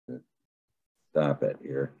stop it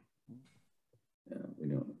here. Yeah, we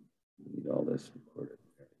don't need all this recorded.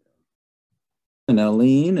 And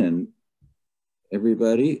Aline and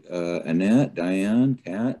everybody, Annette, Diane,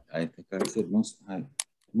 Kat, I think I said most.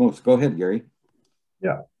 Go ahead, Gary.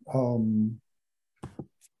 Yeah.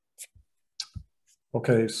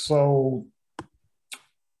 Okay, so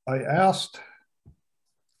I asked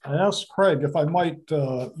Craig if I might,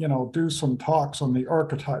 do some talks on the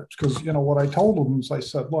archetypes, because, what I told him is I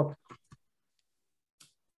said, look,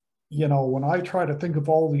 when I try to think of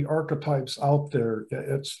all the archetypes out there,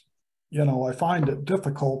 it's, I find it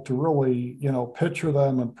difficult to really, picture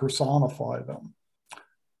them and personify them.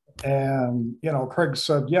 And, Craig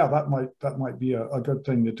said, yeah, that might be a good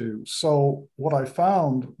thing to do. So what I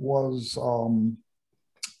found was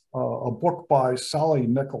a book by Sally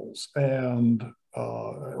Nichols, and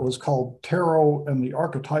it was called Tarot and the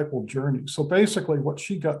Archetypal Journey. So basically what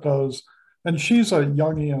she does, and she's a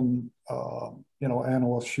Jungian,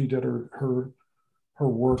 analyst. She did her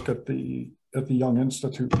work at the Young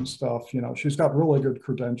Institute and stuff. She's got really good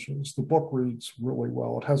credentials. The book reads really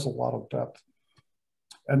well. It has a lot of depth.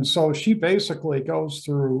 And so she basically goes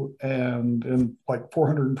through and in like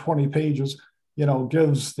 420 pages,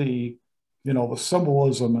 gives the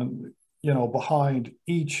symbolism and, behind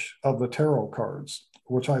each of the tarot cards,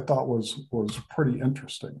 which I thought was pretty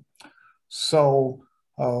interesting. So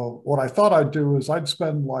what I thought I'd do is I'd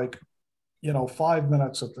spend 5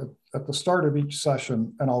 minutes at the start of each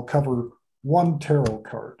session, and I'll cover one tarot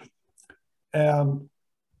card.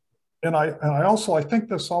 And I also, I think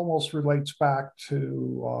this almost relates back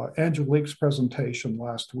to Angelique's presentation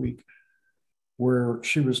last week, where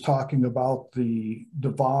she was talking about the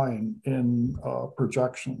divine in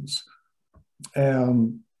projections.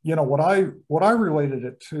 And, what I related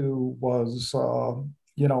it to was,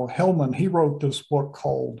 Hillman. He wrote this book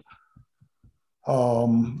called,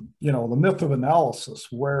 The Myth of Analysis,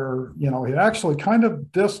 where, he actually kind of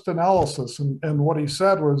dissed analysis. And what he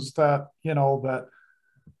said was that,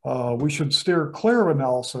 we should steer clear of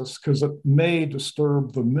analysis because it may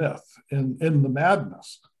disturb the myth in the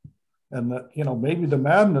madness. And that, maybe the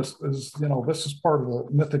madness is, this is part of the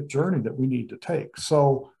mythic journey that we need to take.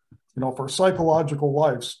 So, if our psychological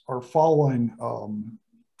lives are following a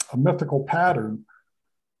mythical pattern,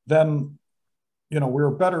 then, we're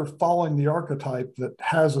better following the archetype that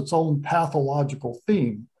has its own pathological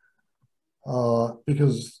theme,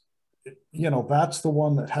 because, that's the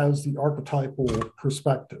one that has the archetypal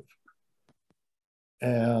perspective.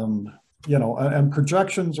 And, and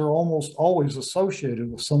projections are almost always associated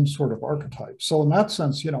with some sort of archetype. So in that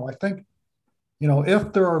sense, I think,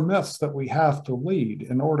 if there are myths that we have to lead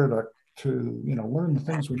in order to learn the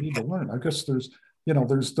things we need to learn, I guess there's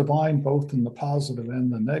divine both in the positive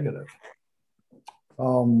and the negative.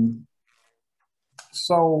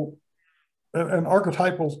 So, and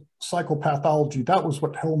archetypal psychopathology, that was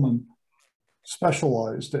what Hillman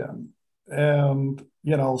specialized in. And,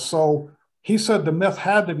 so he said the myth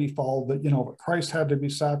had to be followed, that, Christ had to be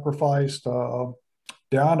sacrificed,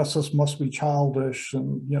 Dionysus must be childish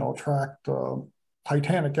and, attract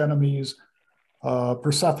titanic enemies,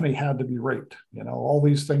 Persephone had to be raped. All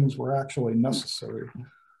these things were actually necessary.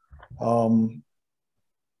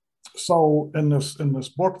 So in this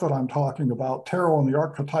book that I'm talking about, Tarot and the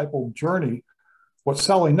Archetypal Journey, what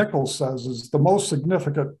Sally Nichols says is the most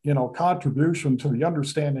significant, contribution to the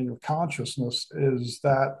understanding of consciousness is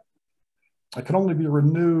that it can only be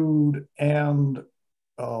renewed and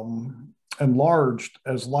enlarged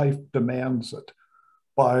as life demands it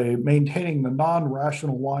by maintaining the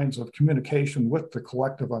non-rational lines of communication with the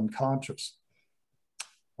collective unconscious.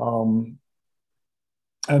 And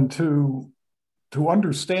to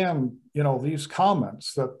understand, these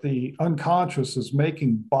comments that the unconscious is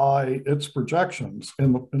making by its projections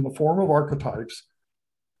in the form of archetypes,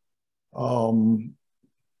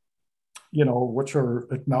 which are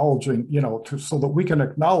acknowledging, so that we can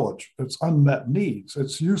acknowledge its unmet needs.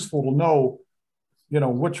 It's useful to know,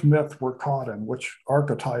 which myth we're caught in, which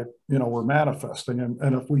archetype, we're manifesting.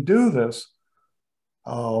 And if we do this,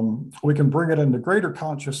 we can bring it into greater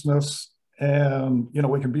consciousness, and,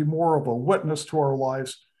 we can be more of a witness to our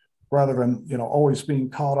lives rather than, always being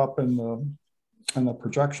caught up in the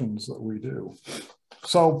projections that we do.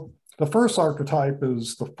 So the first archetype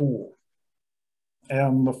is the Fool.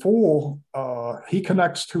 And the Fool, he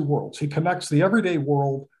connects two worlds. He connects the everyday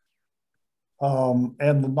world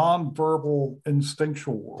and the nonverbal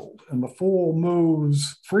instinctual world. And the Fool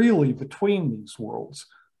moves freely between these worlds.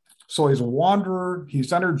 So he's a wanderer,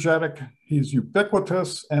 he's energetic, he's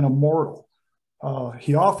ubiquitous and immortal.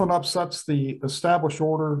 He often upsets the established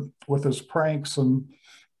order with his pranks and,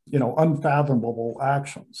 unfathomable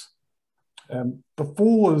actions. And the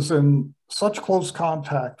fool is in such close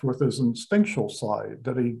contact with his instinctual side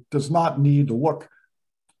that he does not need to look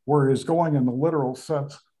where he's going in the literal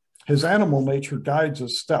sense. His animal nature guides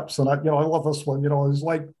his steps. And I love this one, he's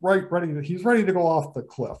like he's ready to go off the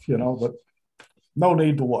cliff, but no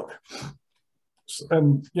need to look.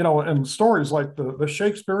 And, and stories like the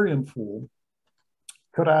Shakespearean fool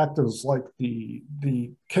could act as like the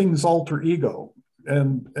king's alter ego.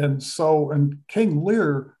 And King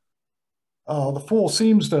Lear, the fool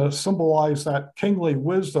seems to symbolize that kingly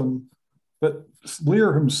wisdom that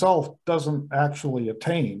Lear himself doesn't actually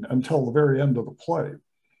attain until the very end of the play.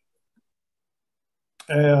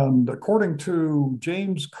 And according to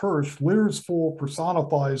James Kirsch, Lear's fool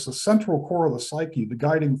personifies the central core of the psyche, the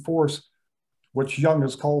guiding force, which Jung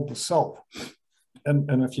has called the self.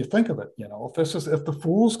 And if you think of it, if the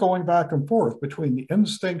fool's going back and forth between the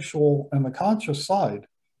instinctual and the conscious side,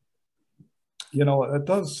 it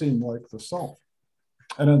does seem like the self.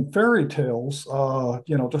 And in fairy tales,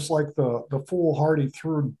 just like the foolhardy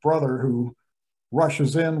third brother who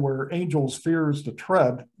rushes in where angels fears to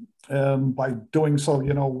tread, and by doing so,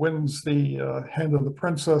 wins the hand of the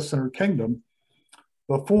princess and her kingdom,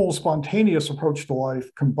 the fool's spontaneous approach to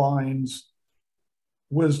life combines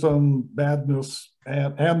wisdom, madness,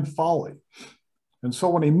 and folly. And so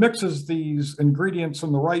when he mixes these ingredients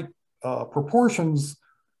in the right proportions,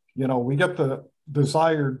 we get the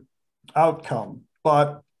desired outcome.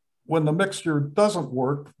 But when the mixture doesn't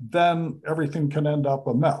work, then everything can end up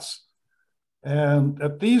a mess. And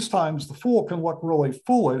at these times, the fool can look really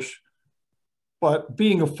foolish, but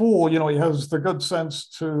being a fool, he has the good sense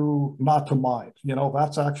to not to mind,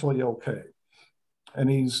 that's actually okay. And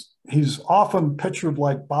he's often pictured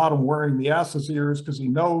like Bottom wearing the ass's ears because he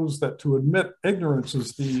knows that to admit ignorance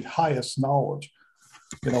is the highest knowledge,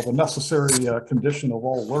 the necessary condition of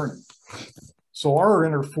all learning. So our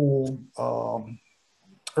inner fool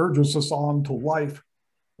urges us on to life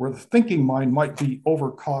where the thinking mind might be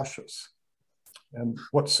overcautious. And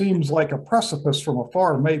what seems like a precipice from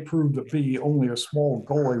afar may prove to be only a small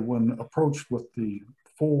gully when approached with the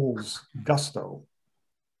fool's gusto.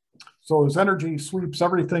 So his energy sweeps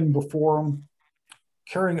everything before him,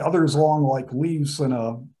 carrying others along like leaves in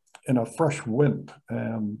a fresh wind.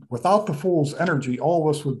 And without the fool's energy, all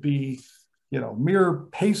of us would be, mere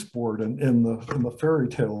pasteboard in the fairy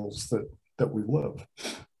tales that we live.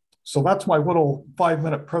 So that's my little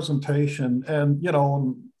 5-minute presentation. And,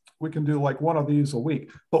 we can do like one of these a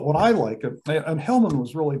week. But what I like, and Hillman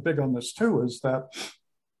was really big on this too, is that,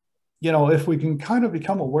 if we can kind of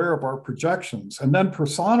become aware of our projections and then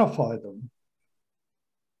personify them,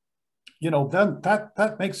 then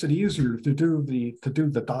that makes it easier to do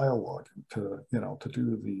the dialogue, to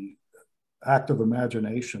do the active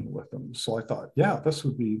imagination with them. So I thought, yeah, this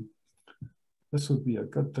would be a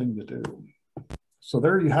good thing to do. So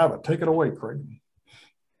there you have it. Take it away, Craig.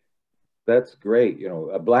 That's great.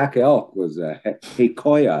 A black elk was a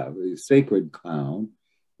Hekoya, a sacred clown,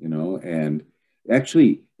 and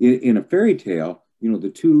actually in a fairy tale, the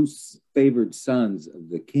two favored sons of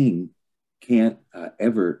the king can't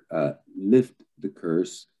ever lift the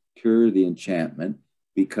curse, cure the enchantment,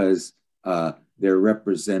 because they're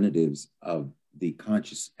representatives of the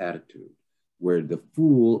conscious attitude, where the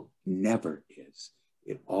fool never is.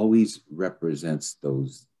 It always represents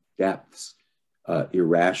those depths,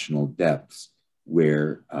 irrational depths,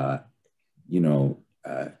 where,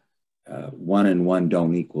 1 and 1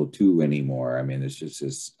 don't equal 2 anymore. I mean, it's just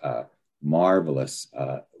this marvelous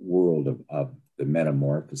world of the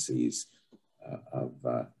metamorphoses of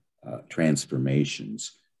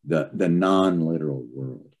transformations, the non-literal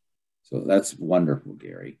world. So that's wonderful,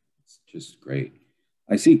 Gary. It's just great.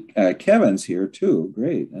 I see Kevin's here too.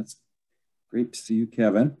 Great. That's great to see you,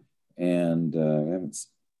 Kevin. And I haven't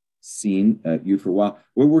seen you for a while.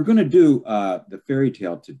 Well, we're going to do the fairy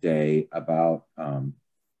tale today about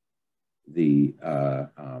the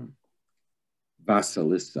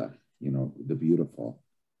Vasilisa, the beautiful.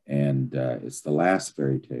 And it's the last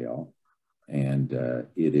fairy tale. And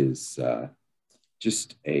it is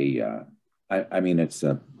just a, it's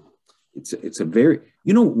a very,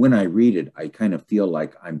 when I read it, I kind of feel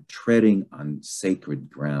like I'm treading on sacred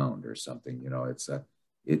ground or something.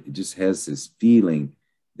 It just has this feeling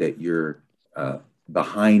that you're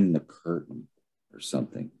behind the curtain or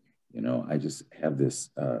something. I just have this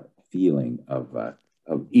feeling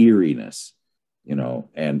of eeriness,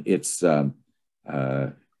 and it's the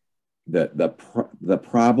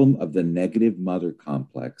problem of the negative mother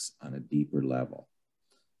complex on a deeper level.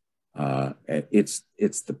 It's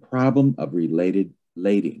the problem of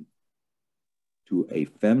relating to a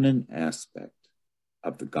feminine aspect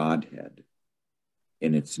of the Godhead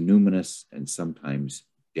in its numinous and sometimes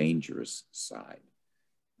dangerous side.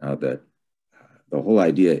 Now, the whole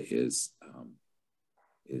idea is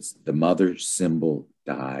the mother symbol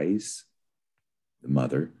dies. The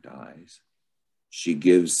mother dies. She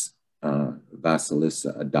gives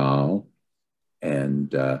Vasilisa a doll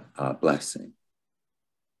and a blessing.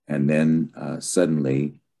 And then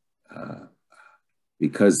suddenly,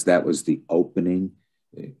 because that was the opening,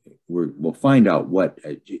 we'll find out what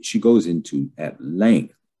she goes into at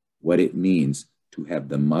length, what it means to have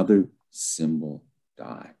the mother symbol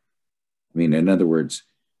die. I mean, in other words,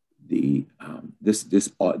 this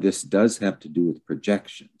does have to do with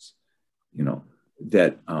projections, you know,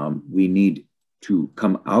 that we need to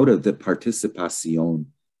come out of the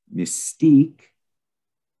participation mystique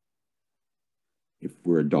if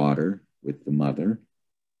we're a daughter with the mother,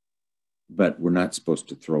 but we're not supposed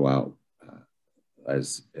to throw out,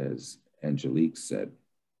 as Angelique said,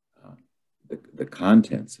 the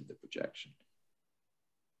contents of the projection.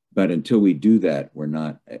 But until we do that, we're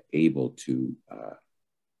not able to,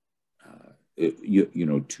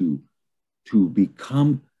 to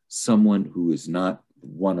become someone who is not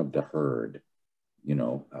one of the herd,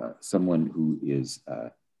 someone who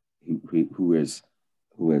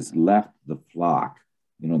has left the flock.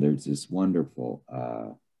 There's this wonderful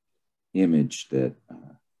image that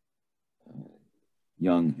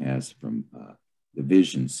Jung has from the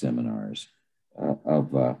vision seminars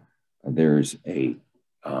of there's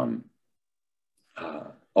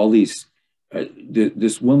all these.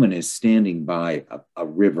 This woman is standing by a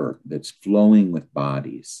river that's flowing with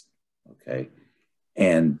bodies, okay,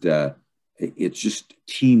 and it's just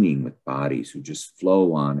teeming with bodies who just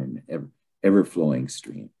flow on an ever-flowing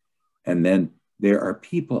stream, and then there are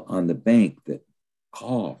people on the bank that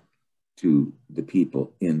call to the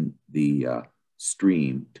people in the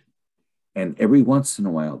stream, and every once in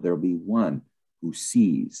a while there'll be one who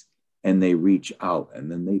sees, and they reach out,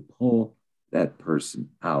 and then they pull that person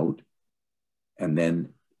out, and then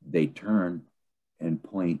they turn and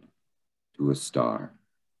point to a star.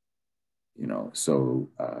 So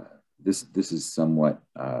this is somewhat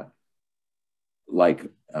like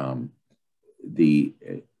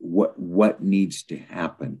what needs to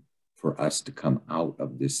happen for us to come out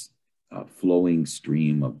of this flowing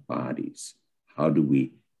stream of bodies. How do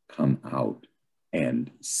we come out and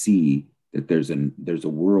see that there's a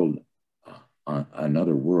world,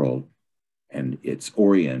 another world, and it's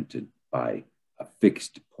oriented by a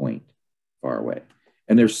fixed point far away?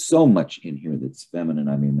 And there's so much in here that's feminine.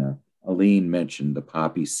 I mean, Aline mentioned the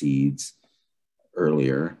poppy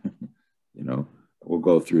earlier. We'll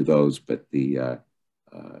go through those, but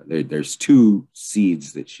there's two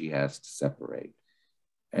seeds that she has to separate.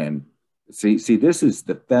 And see, this is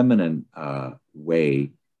the feminine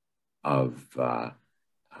way of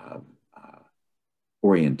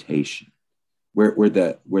orientation, where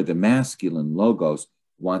the masculine logos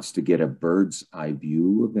wants to get a bird's eye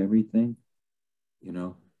view of everything,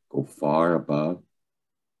 go far above.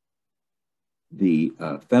 The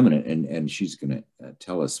feminine, and she's going to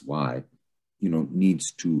tell us why,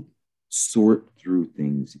 needs to sort through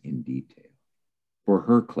things in detail for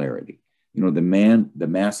her clarity. The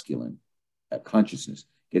masculine consciousness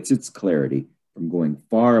gets its clarity from going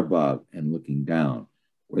far above and looking down,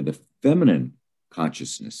 where the feminine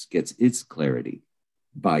consciousness gets its clarity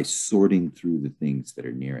by sorting through the things that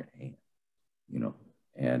are near at hand,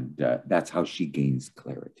 and that's how she gains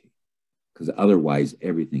clarity, because otherwise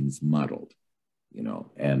everything's muddled,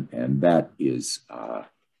 and that is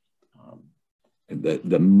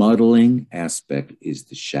the muddling aspect is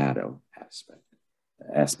the shadow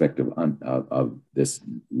aspect of this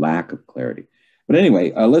lack of clarity. But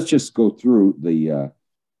anyway, let's just go through the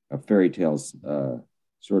fairy tales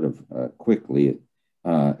sort of quickly.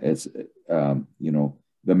 It's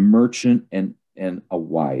the merchant and a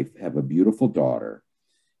wife have a beautiful daughter,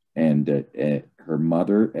 and her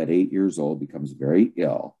mother at 8 years old becomes very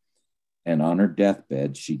ill, and on her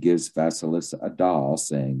deathbed she gives Vasilisa a doll,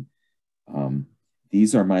 saying,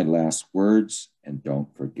 "These are my last words, and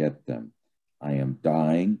don't forget them. I am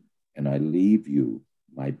dying, and I leave you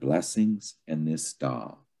my blessings and this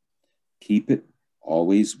doll. Keep it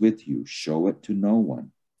always with you. Show it to no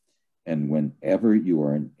one. And whenever you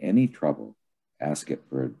are in any trouble, ask it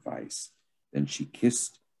for advice." Then she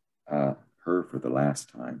kissed her for the last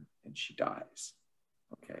time, and she dies.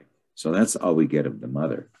 Okay, so that's all we get of the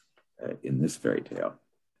mother in this fairy tale.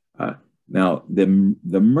 Now, the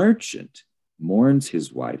merchant mourns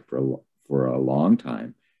his wife for a long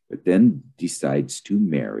time, but then decides to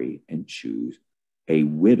marry and choose a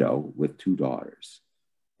widow with 2 daughters.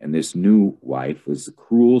 And this new wife was the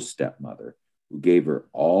cruel stepmother who gave her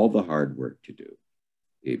all the hard work to do.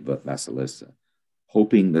 Vasilisa,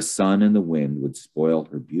 hoping the sun and the wind would spoil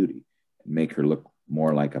her beauty and make her look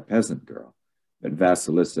more like a peasant girl. But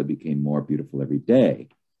Vasilisa became more beautiful every day.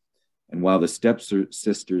 And while the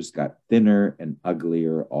stepsisters got thinner and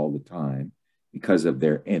uglier all the time because of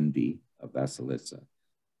their envy of Vasilisa,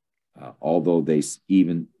 although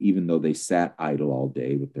even though they sat idle all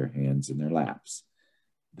day with their hands in their laps.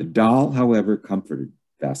 The doll, however, comforted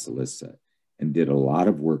Vasilisa and did a lot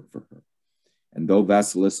of work for her. And though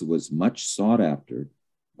Vasilisa was much sought after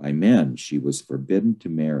by men, she was forbidden to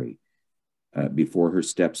marry before her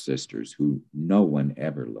stepsisters, who no one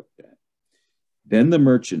ever looked at. Then the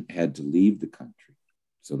merchant had to leave the country.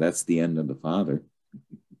 So that's the end of the father.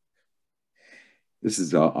 This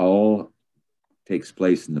is all takes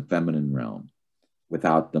place in the feminine realm,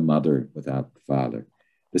 without the mother, without the father.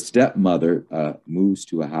 The stepmother moves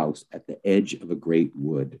to a house at the edge of a great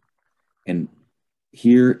wood. And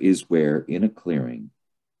here is where, in a clearing,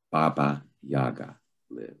 Baba Yaga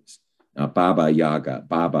lives. Now, Baba Yaga,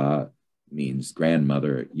 Baba means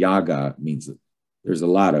grandmother. Yaga means, there's a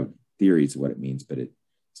lot of theories of what it means, but it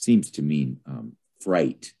seems to mean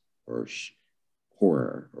fright or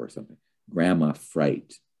horror or something. Grandma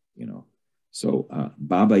fright, you know. So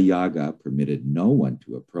Baba Yaga permitted no one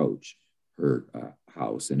to approach her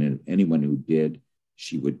house, and anyone who did,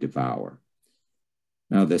 she would devour.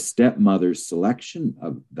 Now, the stepmother's selection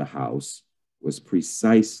of the house was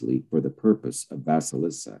precisely for the purpose of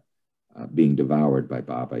Vasilisa being devoured by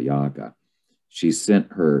Baba Yaga. She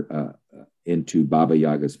sent her into Baba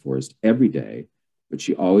Yaga's forest every day, but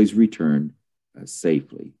she always returned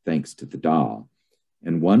safely, thanks to the doll.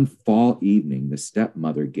 And one fall evening, the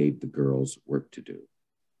stepmother gave the girls work to do.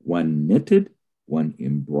 One knitted, one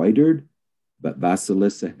embroidered, but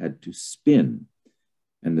Vasilisa had to spin.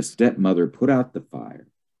 And the stepmother put out the fire,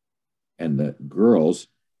 and the girls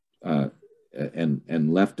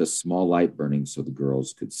and left a small light burning so the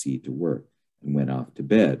girls could see to work, and went off to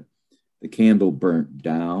bed. The candle burnt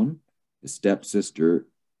down. The stepsister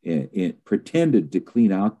pretended to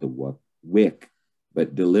clean out the wick,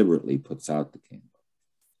 but deliberately puts out the candle.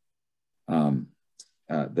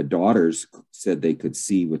 The daughters said they could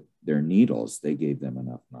see with their needles. They gave them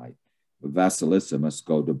enough light. But Vasilisa must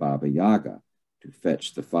go to Baba Yaga to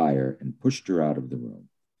fetch the fire, and pushed her out of the room.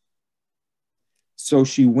 So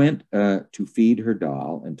she went to feed her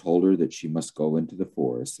doll and told her that she must go into the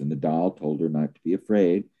forest. And the doll told her not to be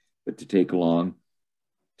afraid, but to take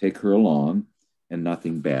her along, and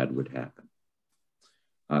nothing bad would happen.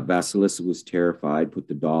 Vasilisa was terrified, put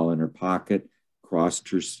the doll in her pocket, crossed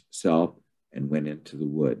herself, and went into the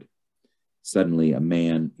wood. Suddenly, a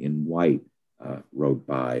man in white rode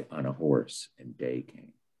by on a horse, and day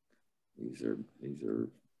came. These are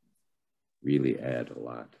really add a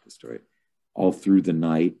lot to the story. All through the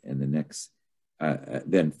night, and the next,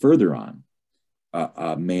 then further on,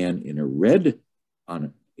 a man in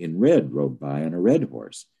red rode by on a red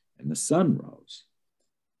horse, and the sun rose.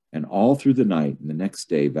 And all through the night, and the next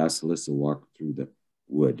day, Vasilisa walked through the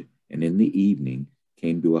wood, and in the evening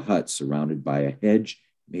came to a hut surrounded by a hedge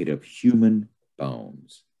made of human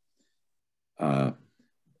bones.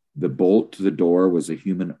 The bolt to the door was a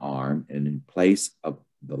human arm, and in place of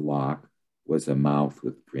the lock was a mouth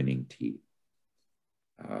with grinning teeth.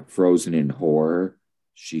 Frozen in horror,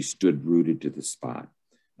 she stood rooted to the spot.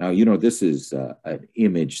 Now, you know, this is an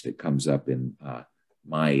image that comes up in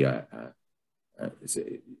my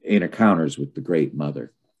in encounters with the Great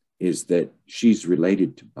Mother, is that she's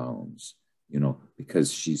related to bones, you know,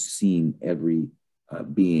 because she's seen every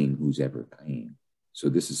being who's ever came. So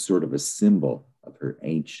this is sort of a symbol of her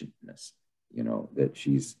ancientness, you know, that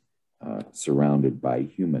she's surrounded by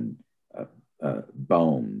human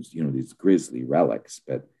bones, you know, these grisly relics,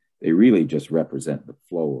 but they really just represent the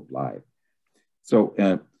flow of life. So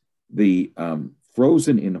the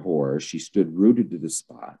frozen in horror, she stood rooted to the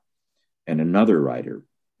spot, and another rider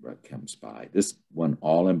comes by, this one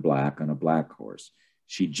all in black on a black horse.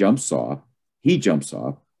 He jumps off,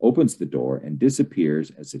 opens the door, and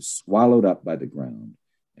disappears as if swallowed up by the ground,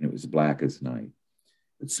 and it was black as night.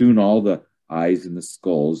 But soon all the eyes in the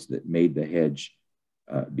skulls that made the hedge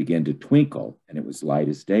began to twinkle, and it was light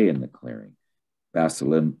as day in the clearing.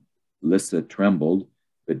 Vasilisa trembled,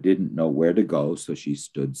 but didn't know where to go, so she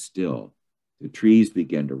stood still. The trees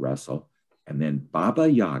began to rustle, and then Baba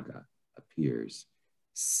Yaga appears,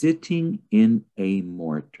 sitting in a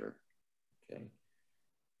mortar, okay,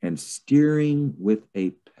 and steering with a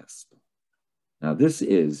pestle. Now, this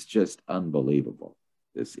is just unbelievable,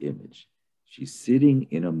 this image. She's sitting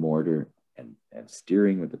in a mortar and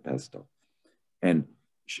steering with a pestle. And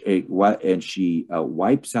she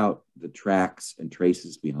wipes out the tracks and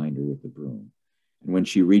traces behind her with the broom. And when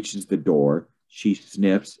she reaches the door, she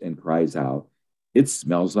sniffs and cries out, "It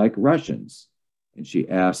smells like Russians." And she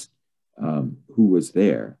asked who was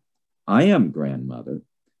there. "I am, grandmother.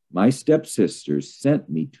 My stepsisters sent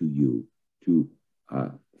me to you to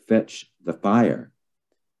fetch the fire."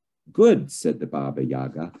 "Good," said the Baba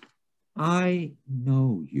Yaga. "I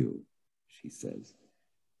know you," she says.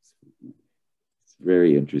 It's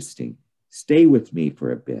very interesting. "Stay with me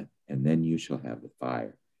for a bit, and then you shall have the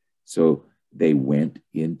fire." So they went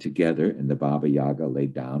in together, and the Baba Yaga lay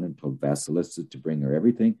down and told Vasilisa to bring her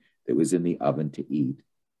everything that was in the oven to eat.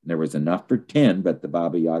 And there was enough for 10, but the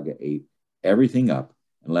Baba Yaga ate everything up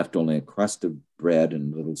and left only a crust of bread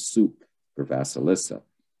and a little soup for Vasilisa.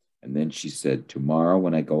 And then she said, "Tomorrow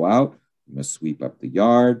when I go out, you must sweep up the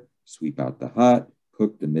yard, sweep out the hut,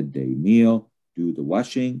 cook the midday meal, do the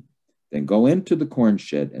washing, then go into the corn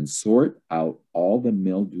shed and sort out all the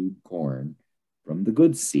mildewed corn from the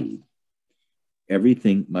good seed.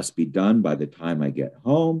 Everything must be done by the time I get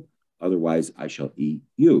home, otherwise I shall eat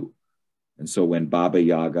you." And so when Baba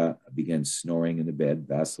Yaga began snoring in the bed,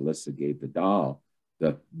 Vasilisa gave the doll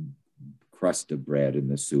the crust of bread and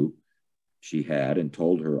the soup she had and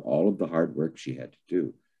told her all of the hard work she had to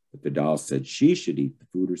do. But the doll said she should eat the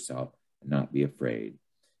food herself and not be afraid,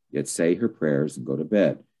 yet say her prayers and go to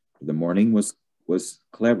bed. For the morning was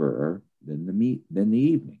cleverer than the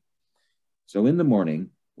evening. So in the morning,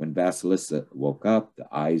 when Vasilisa woke up,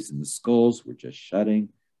 the eyes and the skulls were just shutting.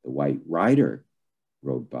 The white rider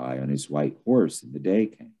rode by on his white horse, and the day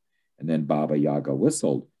came. And then Baba Yaga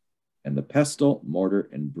whistled, and the pestle, mortar,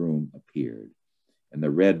 and broom appeared. And the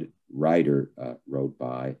red rider rode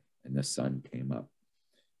by, and the sun came up.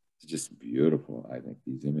 It's just beautiful, I think,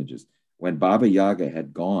 these images. When Baba Yaga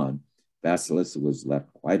had gone, Vasilisa was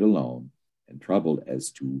left quite alone and troubled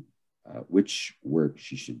as to which work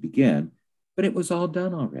she should begin, but it was all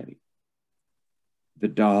done already. The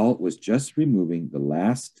doll was just removing the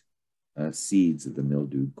last seeds of the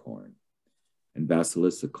mildewed corn. And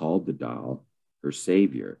Vasilisa called the doll her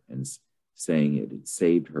savior, and saying it had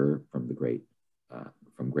saved her from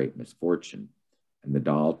great misfortune. And the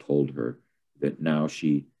doll told her that now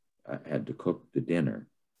she had to cook the dinner.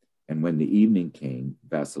 And when the evening came,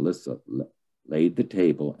 Vasilisa laid the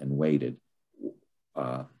table and waited.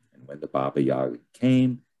 And when the Baba Yaga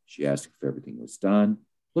came, she asked if everything was done.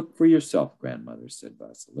 "Look for yourself, grandmother," said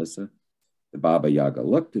Vasilisa. The Baba Yaga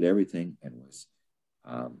looked at everything and was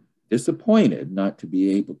disappointed not to be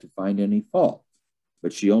able to find any fault.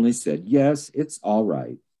 But she only said, "Yes, it's all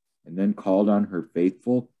right," and then called on her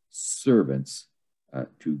faithful servants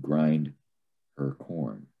to grind her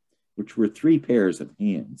corn, which were 3 pairs of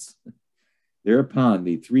hands. Thereupon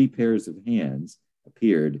the 3 pairs of hands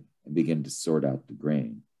appeared and began to sort out the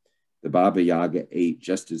grain. The Baba Yaga ate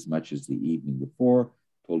just as much as the evening before,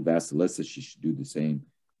 told Vasilisa she should do the same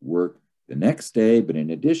work the next day, but in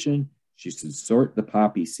addition, she should sort the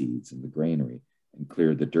poppy seeds in the granary and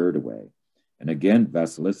clear the dirt away. And again,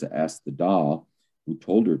 Vasilisa asked the doll, who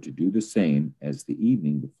told her to do the same as the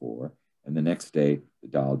evening before, and the next day, the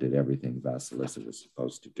doll did everything Vasilisa was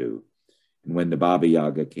supposed to do. And when the Baba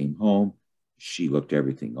Yaga came home, she looked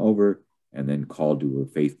everything over and then called to her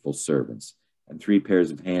faithful servants. And 3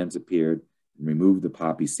 pairs of hands appeared and removed the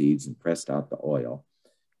poppy seeds and pressed out the oil.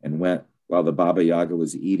 And while the Baba Yaga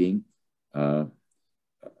was eating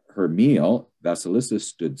her meal, Vasilisa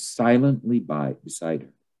stood silently beside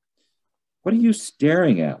her. "What are you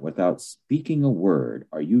staring at without speaking a word?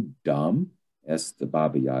 Are you dumb?" asked the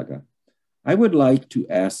Baba Yaga. "I would like to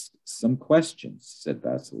ask some questions," said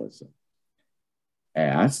Vasilisa.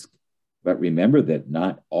 "Ask, but remember that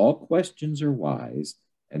not all questions are wise,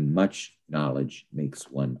 and much knowledge makes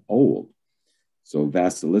one old." So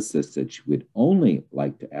Vasilisa said she would only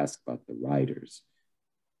like to ask about the riders.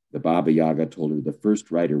 The Baba Yaga told her the first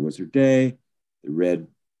rider was her day, the red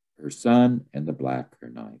her sun, and the black her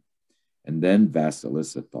night. And then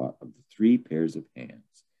Vasilisa thought of the 3 pairs of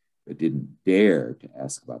hands, but didn't dare to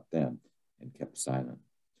ask about them and kept silent.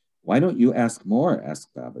 "Why don't you ask more?"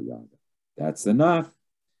 asked Baba Yaga. "That's enough.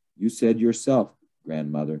 You said yourself,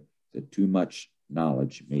 grandmother, that too much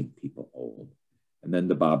knowledge made people old." And then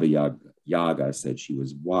the Baba Yaga said she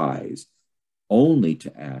was wise only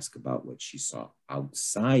to ask about what she saw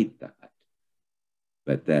outside the hut,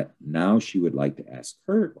 but that now she would like to ask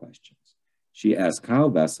her questions. She asked how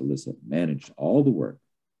Vasilisa managed all the work,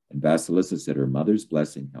 and Vasilisa said her mother's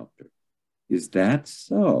blessing helped her. "Is that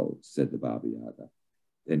so?" said the Baba Yaga.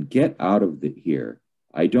 "Then get out of here.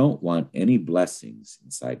 I don't want any blessings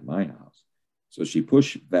inside my house." So she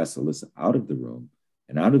pushed Vasilisa out of the room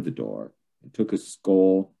and out of the door and took a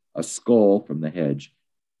skull from the hedge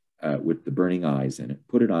with the burning eyes in it,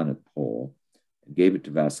 put it on a pole, and gave it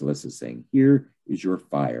to Vasilisa, saying, "Here is your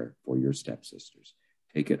fire for your stepsisters.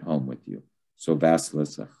 Take it home with you." So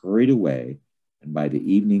Vasilisa hurried away, and by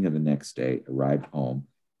the evening of the next day arrived home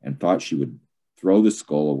and thought she would throw the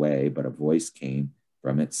skull away, but a voice came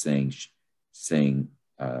from it saying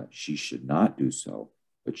she should not do so,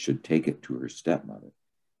 but should take it to her stepmother.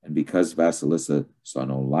 And because Vasilisa saw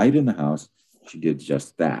no light in the house, she did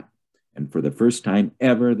just that. And for the first time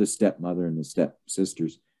ever, the stepmother and the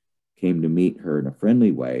stepsisters came to meet her in a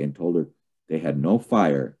friendly way and told her they had no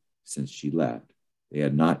fire since she left. They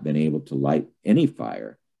had not been able to light any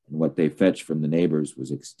fire, and what they fetched from the neighbors was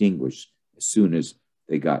extinguished as soon as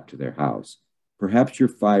they got to their house. "Perhaps your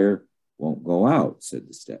fire won't go out," said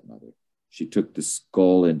the stepmother. She took the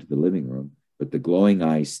skull into the living room, but the glowing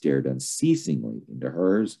eyes stared unceasingly into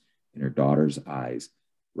hers and her daughter's eyes,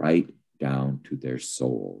 right down to their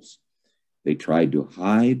souls. They tried to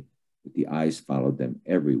hide, but the eyes followed them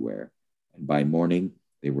everywhere, and by morning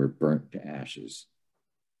they were burnt to ashes.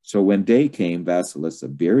 So when day came, Vasilisa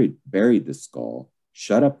buried the skull,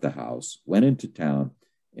 shut up the house, went into town,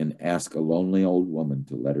 and asked a lonely old woman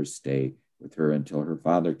to let her stay with her until her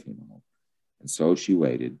father came home. And so she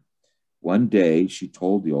waited. One day she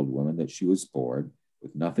told the old woman that she was bored,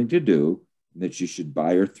 with nothing to do, and that she should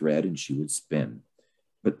buy her thread and she would spin.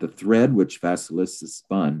 But the thread which Vasilisa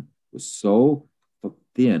spun was so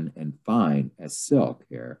thin and fine as silk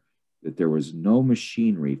hair that there was no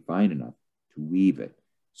machinery fine enough to weave it.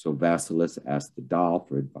 So Vasilisa asked the doll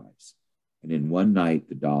for advice. And in one night,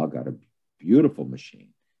 the doll got a beautiful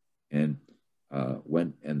machine, and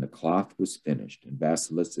the cloth was finished. And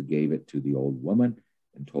Vasilisa gave it to the old woman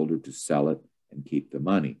and told her to sell it and keep the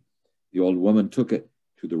money. The old woman took it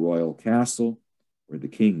to the royal castle, where the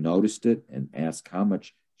king noticed it and asked how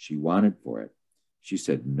much she wanted for it. She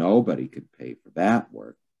said nobody could pay for that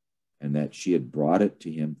work, and that she had brought it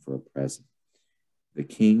to him for a present. The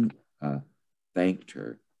king thanked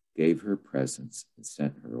her, gave her presents, and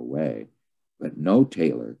sent her away. But no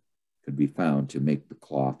tailor could be found to make the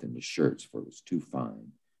cloth into shirts, for it was too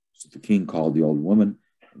fine. So the king called the old woman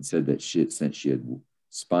and said that since she had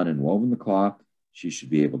spun and woven the cloth, she should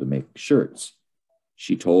be able to make shirts.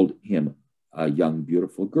 She told him a young,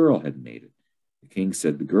 beautiful girl had made it. The king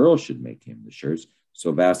said the girl should make him the shirts.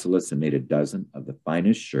 So Vasilisa made a dozen of the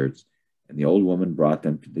finest shirts, and the old woman brought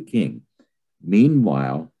them to the king.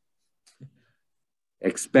 Meanwhile,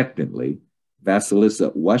 expectantly,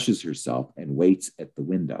 Vasilisa washes herself and waits at the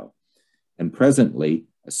window. And presently,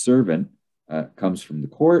 a servant comes from the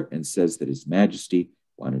court and says that His Majesty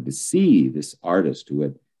wanted to see this artist who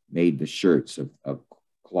had made the shirts of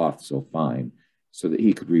cloth so fine, so that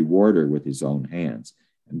he could reward her with his own hands.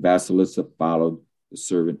 And Vasilisa followed the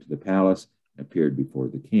servant to the palace and appeared before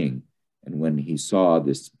the king. And when he saw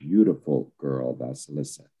this beautiful girl,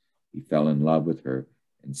 Vasilisa, he fell in love with her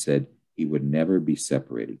and said he would never be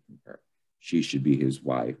separated from her. She should be his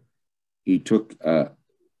wife. He took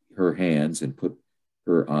her hands and put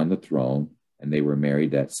her on the throne, and they were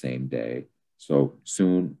married that same day. So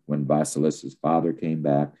soon, when Vasilisa's father came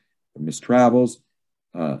back from his travels,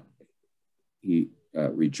 he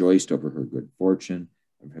rejoiced over her good fortune,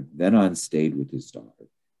 and from then on stayed with his daughter.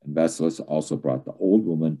 And Vasilisa also brought the old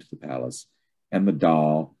woman to the palace, and the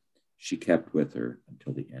doll she kept with her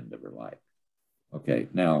until the end of her life. Okay,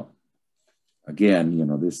 now, again,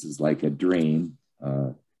 this is like a dream.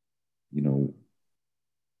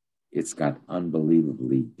 It's got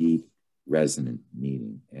unbelievably deep, resonant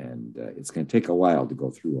meaning, and it's going to take a while to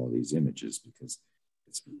go through all these images because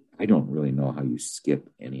I don't really know how you skip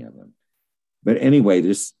any of them. But anyway,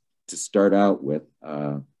 just to start out with,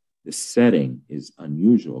 the setting is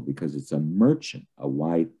unusual because it's a merchant, a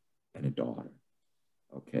wife, and a daughter.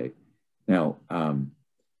 Okay, now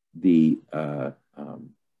the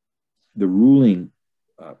ruling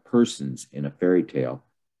persons in a fairy tale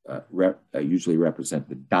usually represent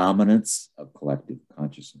the dominance of collective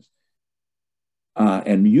consciousness.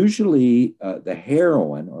 And usually the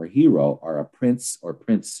heroine or hero are a prince or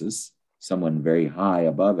princess, someone very high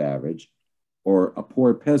above average, or a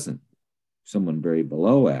poor peasant, someone very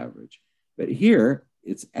below average. But here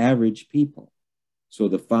it's average people. So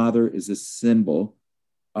the father is a symbol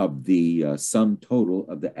of the sum total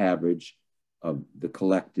of the average of the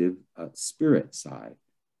collective spirit side.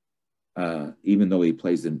 Even though he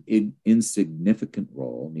plays an insignificant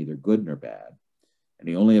role, neither good nor bad, and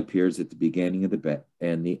he only appears at the beginning of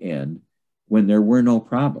and the end when there were no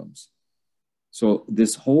problems. So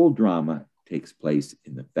this whole drama takes place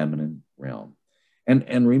in the feminine realm.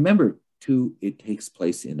 And remember, too, it takes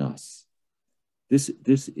place in us. This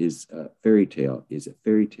is a fairy tale,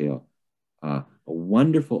 a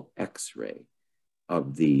wonderful X-ray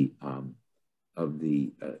of the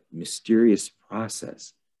mysterious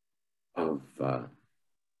process of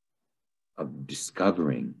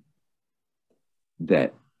discovering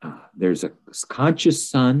that there's a conscious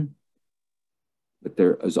sun, but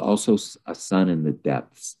there is also a sun in the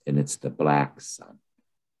depths, and it's the black sun,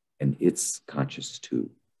 and it's conscious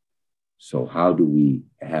too. So how do we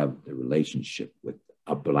have the relationship with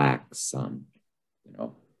a black sun, you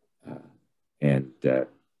know, and the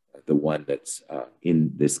one that's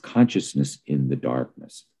in this consciousness in the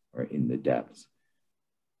darkness or in the depths?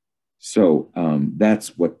 So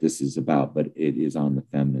that's what this is about, but it is on the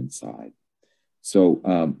feminine side.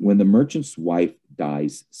 So when the merchant's wife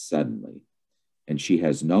dies suddenly, and she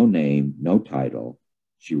has no name, no title,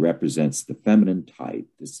 she represents the feminine type,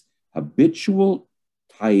 this habitual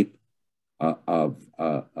type of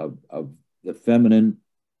the feminine,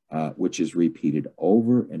 which is repeated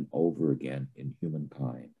over and over again in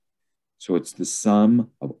humankind. So it's the sum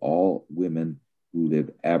of all women who live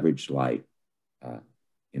average life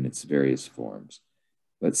in its various forms.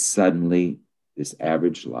 But suddenly, this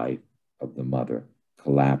average life of the mother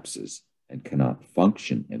collapses and cannot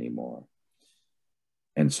function anymore.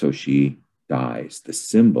 And so she dies. The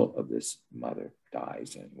symbol of this mother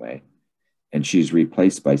dies anyway. And she's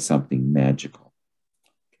replaced by something magical.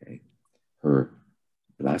 Okay. Her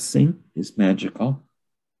blessing is magical,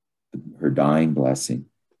 her dying blessing,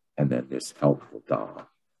 and then this helpful doll.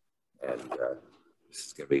 And this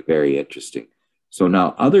is going to be very interesting. So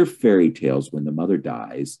now other fairy tales, when the mother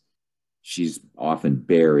dies, she's often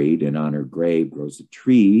buried, and on her grave grows a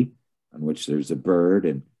tree on which there's a bird,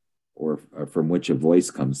 and or from which a voice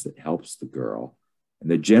comes that helps the girl. And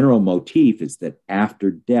the general motif is that after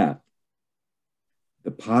death, the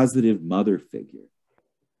positive mother figure,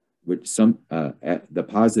 which after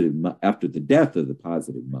the death of the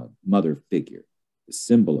positive mother figure, the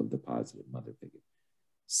symbol of the positive mother figure,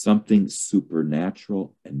 something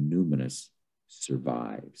supernatural and numinous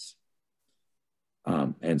survives.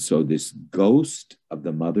 And so this ghost of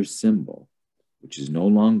the mother symbol, which is no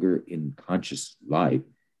longer in conscious life,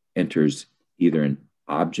 enters either an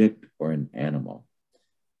object or an animal.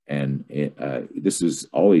 And this is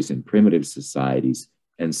always in primitive societies.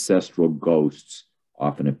 Ancestral ghosts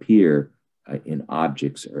often appear in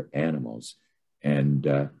objects or animals.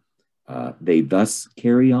 And they thus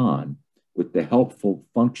carry on with the helpful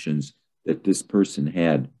functions that this person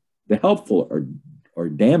had, the helpful or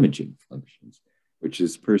damaging functions, which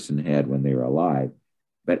this person had when they were alive,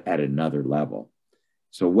 but at another level.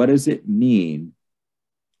 So what does it mean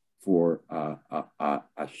for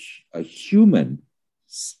a human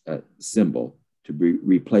symbol to be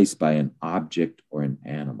replaced by an object or an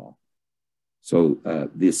animal? So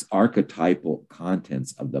this archetypal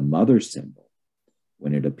contents of the mother symbol,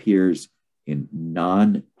 when it appears in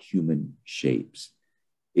non-human shapes,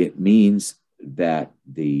 it means that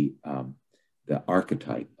the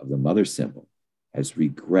archetype of the mother symbol has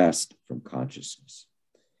regressed from consciousness.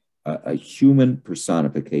 A human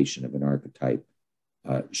personification of an archetype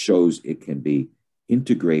shows it can be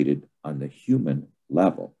integrated on the human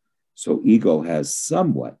level. So ego has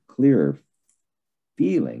somewhat clearer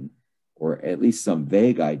feeling, or at least some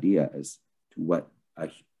vague idea as to what a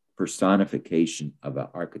personification of an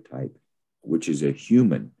archetype, which is a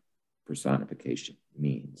human personification,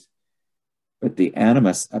 means. But the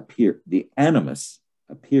animus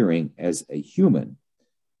appearing as a human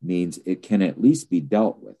means it can at least be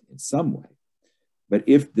dealt with in some way. But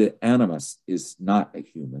if the animus is not a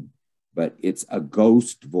human, but it's a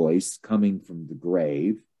ghost voice coming from the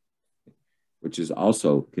grave, which is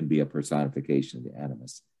also can be a personification of the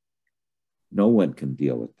animus, no one can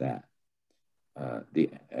deal with that.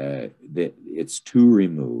 It's too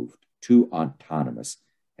removed, too autonomous,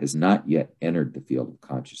 has not yet entered the field of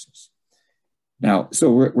consciousness. Now,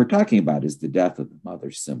 so we're talking about is the death of the mother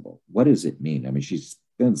symbol. What does it mean? I mean, she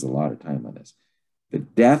spends a lot of time on this. The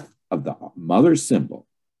death of the mother symbol,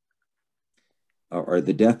 or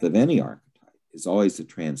the death of any archetype, is always a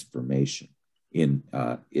transformation in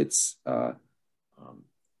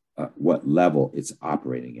what level it's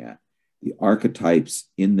operating at. The archetypes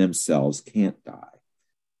in themselves can't die.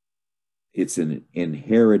 It's an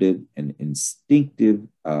inherited and instinctive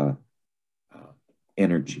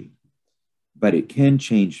energy, but it can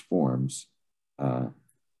change forms from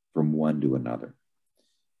one to another,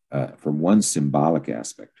 from one symbolic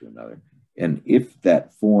aspect to another. And if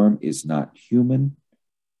that form is not human,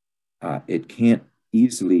 it can't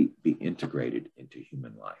easily be integrated into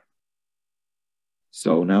human life.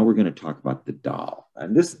 So now we're going to talk about the doll.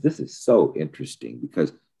 And this is so interesting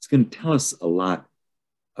because it's going to tell us a lot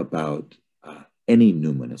about any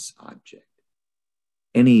numinous object,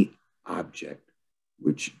 any object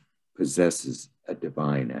which possesses a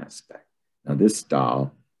divine aspect. Now, this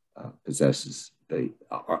doll possesses the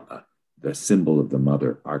symbol of the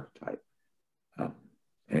mother archetype.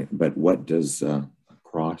 But what does a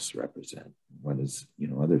cross represent? What does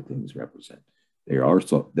other things represent?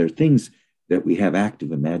 They're things that we have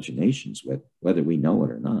active imaginations with, whether we know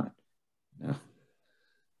it or not. Now,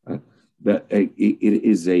 but it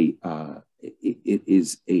is the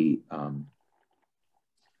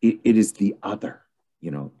other,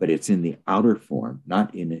 but it's in the outer form,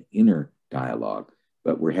 not in an inner dialogue.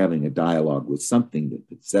 But we're having a dialogue with something that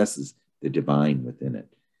possesses the divine within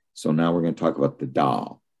it. So now we're going to talk about the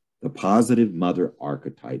doll. The positive mother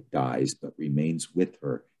archetype dies, but remains with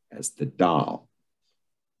her as the doll.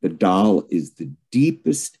 The doll is the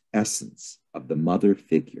deepest essence of the mother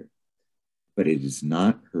figure, but it is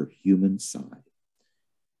not her human side.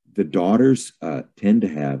 The daughters tend to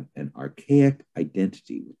have an archaic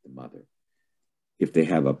identity with the mother if they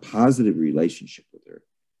have a positive relationship with her.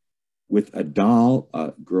 With a doll,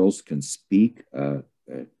 girls can speak and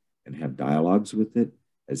have dialogues with it,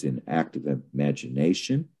 as in active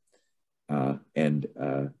imagination, and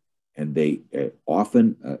they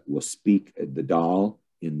often will speak. The doll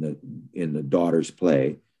in the daughter's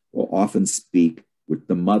play will often speak with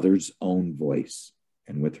the mother's own voice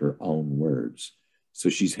and with her own words. So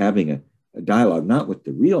she's having a dialogue not with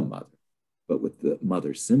the real mother, but with the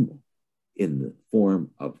mother symbol in the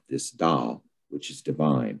form of this doll, which is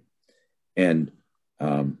divine. And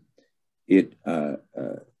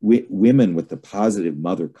women with the positive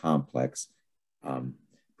mother complex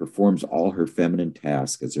performs all her feminine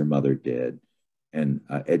tasks as her mother did, and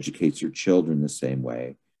educates her children the same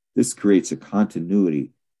way. This creates a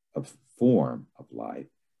continuity of form of life,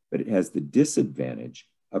 but it has the disadvantage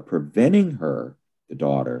of preventing her, the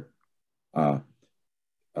daughter,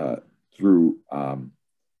 through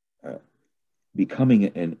becoming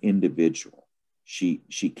an individual.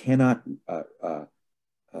 She cannot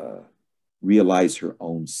realize her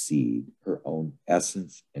own seed, her own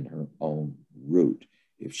essence, and her own root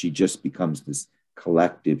if she just becomes this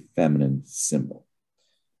collective feminine symbol.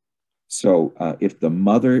 So if the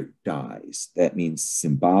mother dies, that means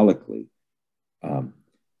symbolically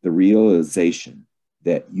the realization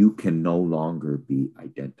that you can no longer be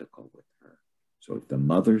identical with her. So if the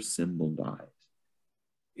mother symbol dies,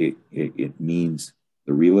 it means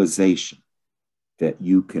the realization that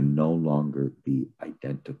you can no longer be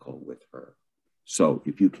identical with her. So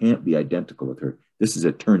if you can't be identical with her, this is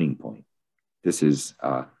a turning point. This is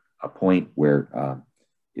a point where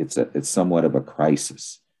it's somewhat of a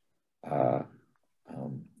crisis.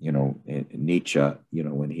 Nietzsche,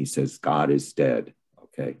 when he says God is dead,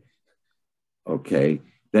 okay,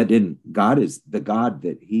 God is the God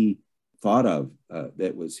that he thought of,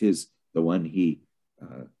 that was the one he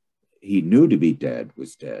knew to be dead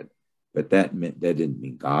was dead. But that didn't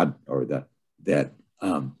mean God, or that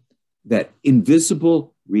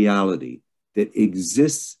invisible reality that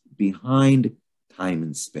exists behind time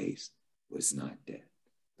and space was not dead.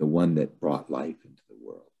 The one that brought life into the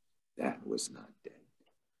world, that was not dead.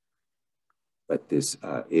 But this,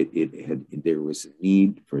 there was a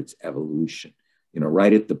need for its evolution.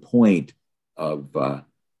 Right at the point of the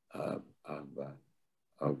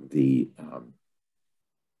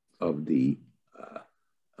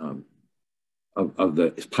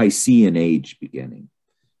Piscean age beginning,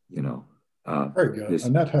 Very good.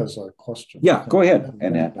 Annette has a question. Yeah, go ahead,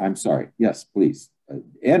 Annette. I'm sorry. Yes, please.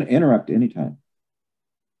 Interrupt anytime.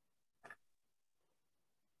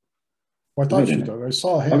 Well, I thought she did. I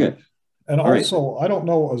saw a hand. Okay. And also, I don't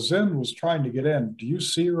know, Azin was trying to get in. Do you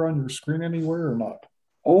see her on your screen anywhere or not?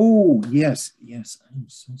 Oh, yes. I'm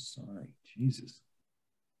so sorry. Jesus.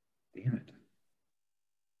 Damn it.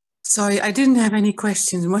 Sorry, I didn't have any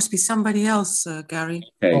questions. It must be somebody else, Gary.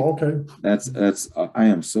 Okay. Oh, okay. That's. I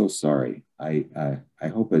am so sorry. I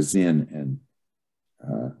hope Azin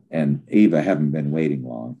and Ava haven't been waiting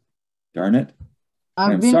long. Darn it.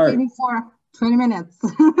 I've been waiting for 20 minutes.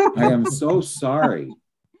 I am so sorry.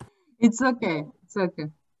 It's okay. It's okay.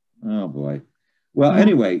 Oh boy. Well,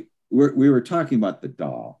 anyway, we were talking about the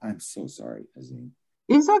doll. I'm so sorry, Azin.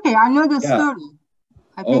 It's okay. I know the story.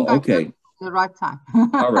 I think okay. I the right time.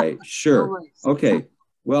 All right, sure. No okay.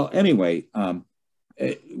 Well, anyway,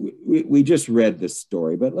 we just read this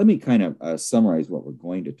story, but let me kind of summarize what we're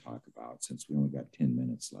going to talk about, since we only got 10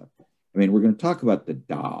 minutes left. I mean, we're going to talk about the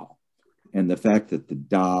doll and the fact that the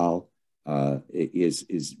doll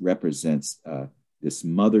represents this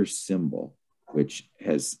mother symbol, which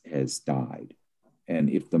has died. And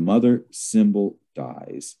if the mother symbol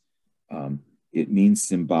dies, it means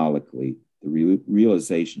symbolically the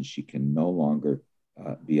realization she can no longer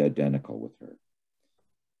be identical with her.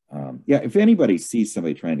 Yeah, if anybody sees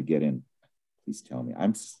somebody trying to get in, please tell me.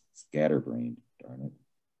 I'm scatterbrained, darn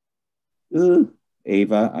it. Ugh,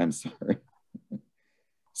 Ava, I'm sorry.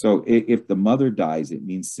 So if the mother dies, it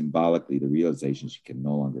means symbolically the realization she can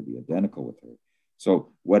no longer be identical with her.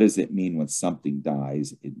 So what does it mean when something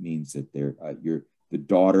dies? It means that the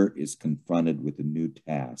daughter is confronted with a new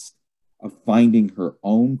task of finding her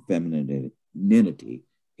own femininity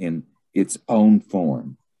in its own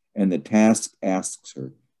form. And the task asks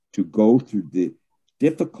her to go through the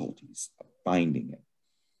difficulties of finding it.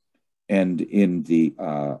 And in the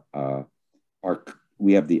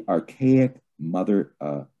we have the archaic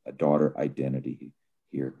mother-daughter identity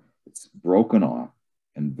here. It's broken off,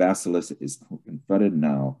 and Vasilisa is confronted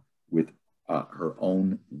now with her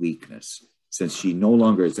own weakness. Since she no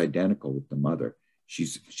longer is identical with the mother,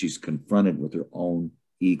 she's confronted with her own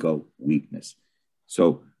ego weakness.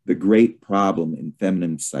 So the great problem in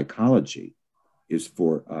feminine psychology is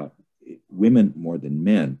for women more than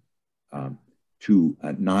men to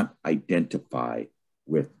not identify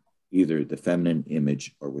with either the feminine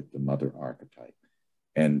image or with the mother archetype.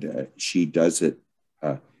 And she does it.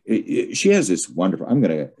 She has this wonderful,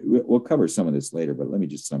 we'll cover some of this later, but let me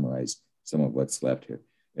just summarize some of what's left here.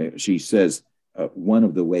 She says, one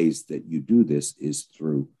of the ways that you do this is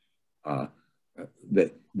through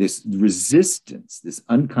this resistance, this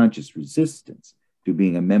unconscious resistance to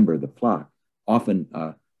being a member of the flock often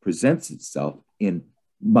presents itself in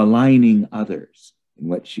maligning others, in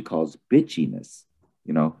what she calls bitchiness,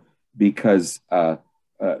 because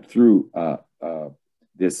through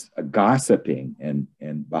this gossiping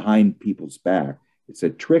and behind people's back, it's a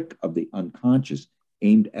trick of the unconscious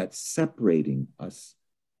aimed at separating us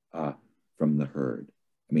from the herd.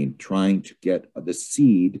 I mean, trying to get the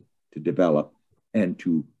seed to develop and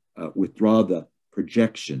to withdraw the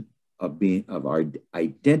projection of our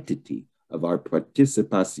identity, of our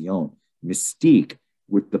participation, mystique,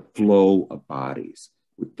 with the flow of bodies,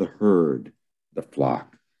 with the herd, the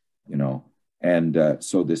flock, And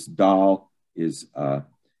so this doll is,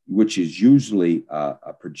 which is usually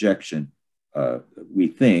a projection, we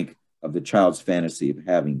think, of the child's fantasy of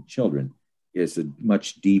having children, is a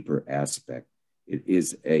much deeper aspect. It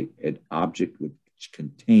is an object which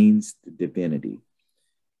contains the divinity.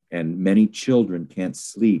 And many children can't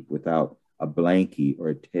sleep without a blankie or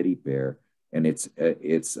a teddy bear. And it's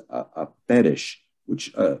a fetish,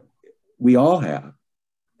 which we all have.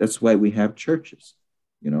 That's why we have churches,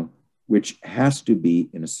 which has to be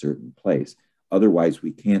in a certain place. Otherwise,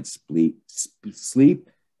 we can't sleep,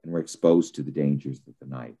 and we're exposed to the dangers of the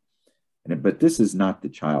night. But this is not the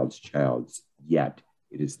child's yet.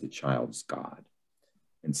 It is the child's God.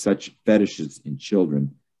 And such fetishes in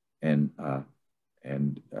children and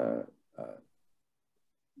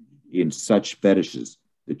in such fetishes,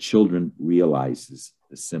 the children realizes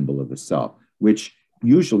the symbol of the self, which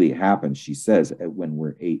usually happens, she says, when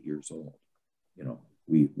we're 8 years old.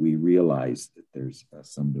 We realize that there's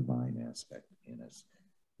some divine aspect in us,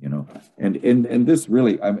 and this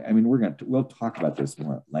really, we'll talk about this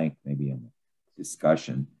more at length, maybe in the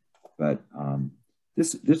discussion, but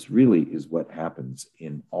this really is what happens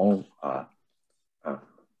in all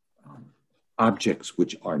objects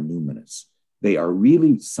which are numinous. They are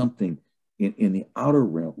really something in the outer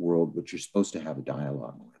world which you're supposed to have a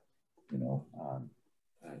dialogue with.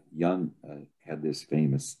 Jung had this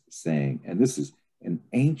famous saying, and this is an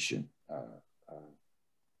ancient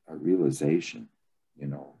realization,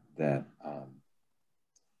 that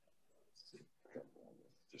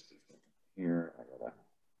just a second here, I gotta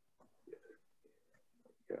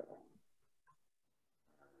go.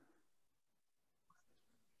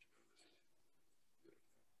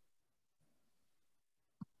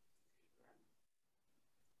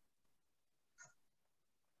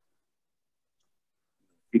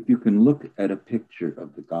 If you can look at a picture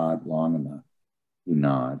of the God long enough, he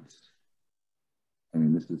nods.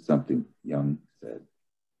 This is something Jung said.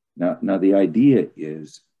 Now the idea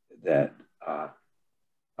is that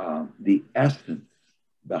the essence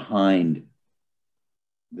behind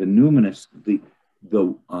the numinous,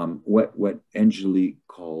 what Angelique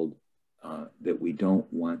called that we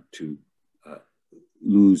don't want to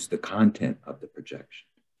lose the content of the projection.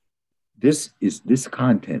 This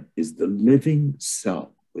content is the living self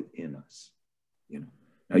within us.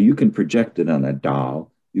 Now you can project it on a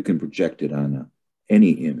doll, you can project it on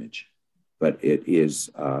any image, but it is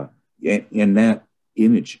in that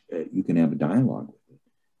image you can have a dialogue with it.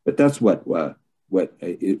 But that's what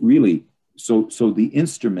it really. So the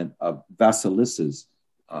instrument of Vasilisa's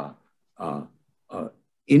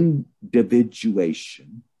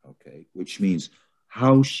individuation, okay, which means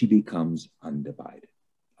how she becomes undivided.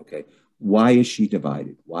 Okay, why is she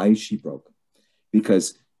divided? Why is she broken?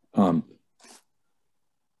 Because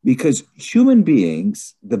human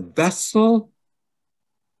beings, the vessel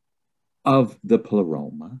of the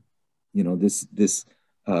pleroma, you know, this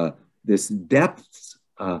depths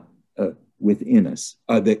within us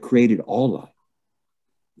that created all life,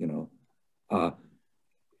 you know,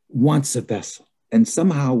 wants a vessel, and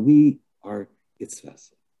somehow we are its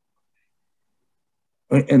vessel.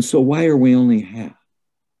 And so why are we only half?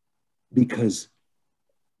 Because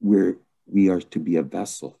we are to be a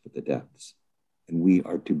vessel for the depths, and we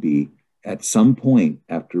are to be, at some point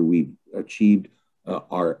after we've achieved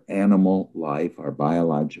our animal life, our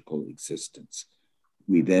biological existence,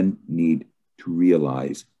 we then need to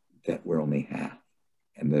realize that we're only half,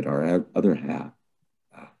 and that our other half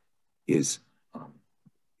is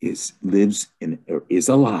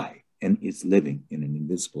alive and is living in an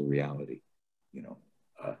invisible reality, you know,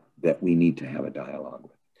 that we need to have a dialogue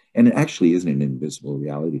with. And it actually isn't an invisible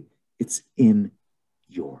reality. It's in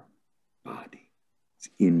your body. It's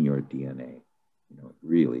in your DNA. You know, it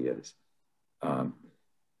really is.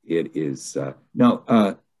 It is.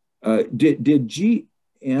 Now, did GM...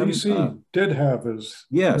 DC did have his...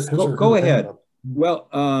 Yes, his go ahead.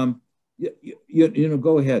 Well, you know,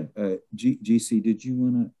 go ahead. GC, did you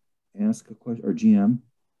want to ask a question? Or GM,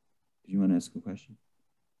 did you want to ask a question?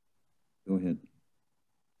 Go ahead.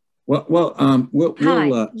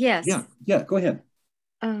 Hi. Yes. Yeah. Go ahead.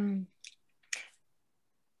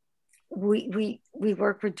 We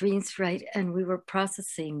work with dreams, right? And we were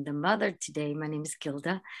processing the mother today. My name is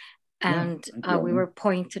Gilda, and we were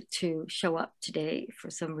appointed to show up today for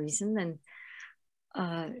some reason. And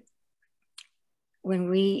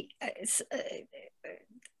when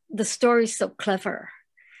the story is so clever,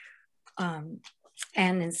 and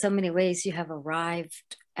in so many ways, you have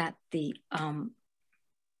arrived at the.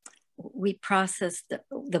 We processed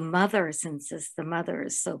the mother, since the mother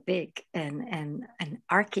is so big, and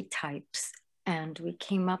archetypes, and we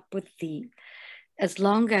came up with as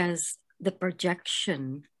long as the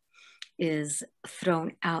projection is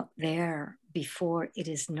thrown out there before it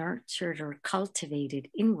is nurtured or cultivated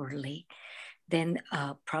inwardly, then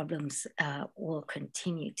problems will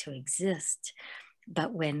continue to exist.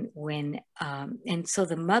 But and so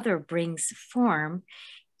the mother brings form.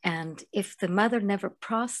 And if the mother never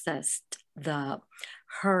processed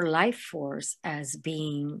her life force as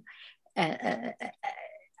being,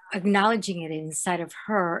 acknowledging it inside of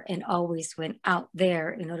her, and always went out there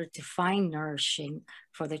in order to find nourishing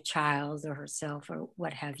for the child or herself or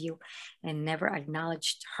what have you, and never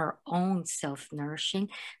acknowledged her own self-nourishing,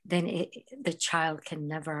 then the child can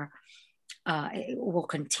never, will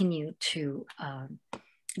continue to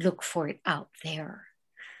look for it out there.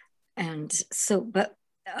 And so,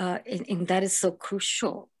 and that is so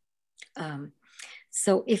crucial.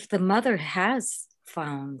 So if the mother has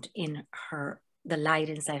found in her the light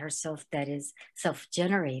inside herself that is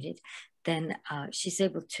self-generated, then she's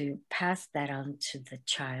able to pass that on to the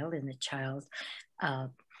child, and the child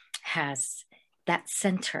has that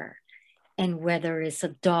center. And whether it's a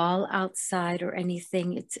doll outside or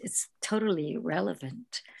anything, it's totally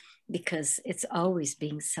irrelevant, because it's always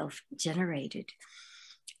being self-generated.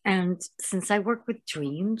 And since I work with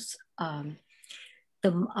dreams, I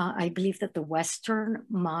believe that the Western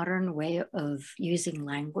modern way of using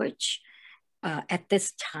language at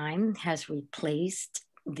this time has replaced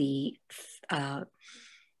the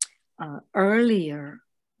earlier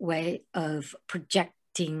way of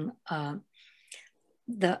projecting a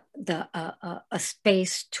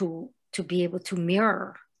space to be able to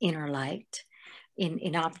mirror inner light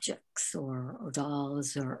in objects or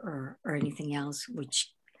dolls or anything else,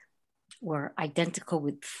 which were identical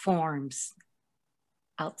with forms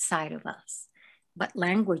outside of us. But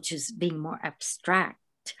language is being more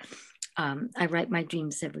abstract. I write my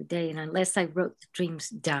dreams every day, and unless I wrote the dreams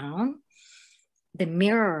down, the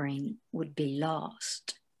mirroring would be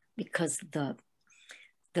lost, because the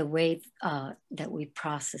way that we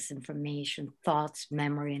process information, thoughts,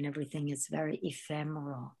 memory, and everything is very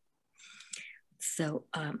ephemeral. So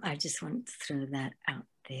I just want to throw that out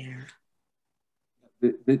there.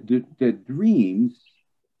 The dreams,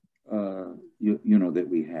 you know, that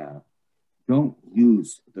we have don't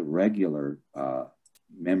use the regular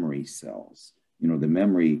memory cells. You know, the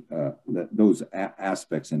memory, those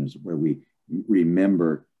aspects in us where we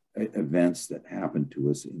remember events that happen to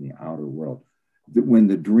us in the outer world. When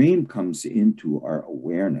the dream comes into our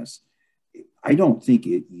awareness, I don't think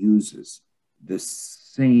it uses the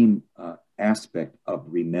same aspect of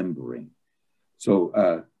remembering.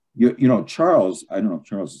 So, you know, Charles, I don't know if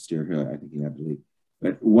Charles is still here, I think he had to leave,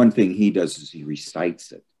 but one thing he does is he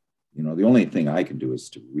recites it. You know, the only thing I can do is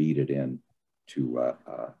to read it in to,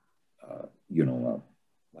 you know,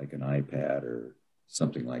 like an iPad or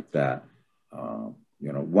something like that.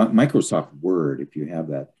 You know, Microsoft Word, if you have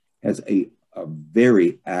that, has a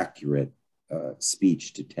very accurate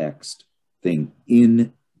speech to text thing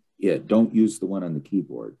in it. Don't use the one on the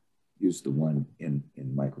keyboard. Use the one in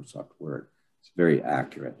Microsoft Word. It's very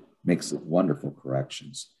accurate. Makes wonderful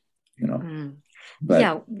corrections, you know. Mm. But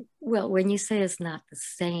yeah, well, when you say it's not the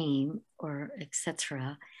same or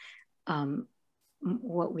etc.,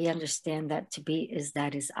 what we understand that to be is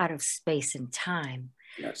that it's out of space and time.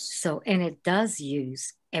 yes. So, and it does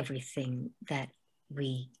use everything that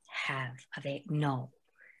we have of it. No,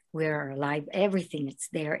 we're alive, everything that's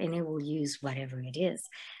there, and it will use whatever it is.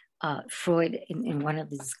 Freud, in one of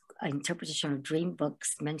his interpretation of dream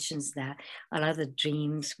books, mentions that a lot of the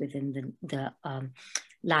dreams within the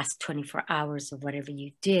last 24 hours of whatever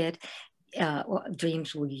you did,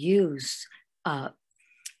 dreams will use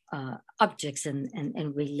objects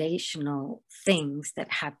and relational things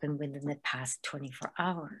that happen within the past 24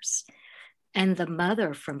 hours. And the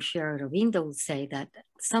mother from Sri Aurobindo will say that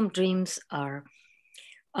some dreams are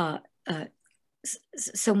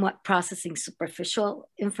somewhat processing superficial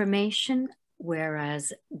information,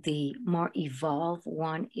 whereas the more evolved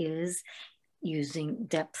one is using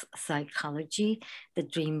depth psychology. The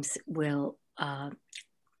dreams will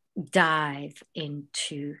dive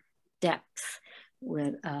into depth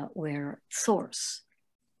where source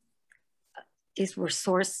is, where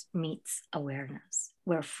source meets awareness,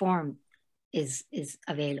 where form is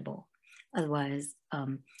available. Otherwise,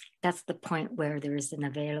 that's the point where there is an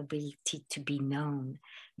availability to be known.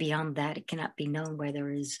 Beyond that, it cannot be known where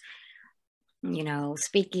there is, you know,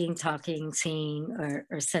 speaking, talking, seeing,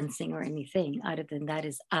 or sensing, or anything. Other than that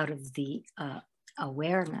is out of the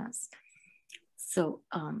awareness. So,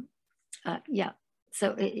 yeah.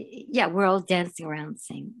 So, yeah, we're all dancing around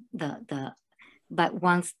saying but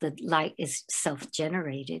once the light is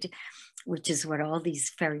self-generated, which is what all these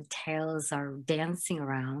fairy tales are dancing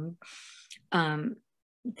around,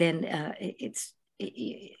 then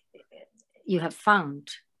you have found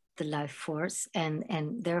the life force,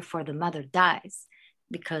 and therefore the mother dies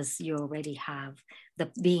because you already have, the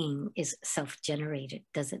being is self-generated,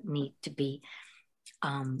 doesn't need to be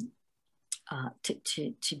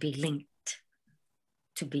to be linked,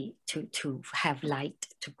 to have light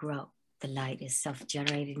to grow. The light is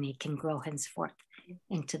self-generated and it can grow henceforth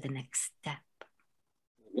into the next step.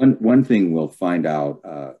 One thing we'll find out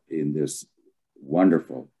in this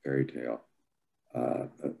wonderful fairy tale,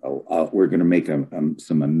 we're going to make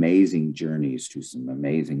some amazing journeys to some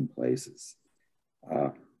amazing places.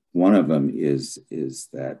 One of them is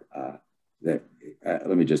that let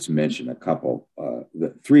me just mention a couple.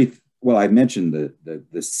 The three. Well, I mentioned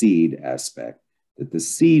the seed aspect. That the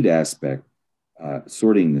seed aspect,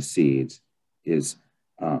 sorting the seeds, is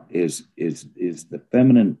the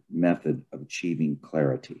feminine method of achieving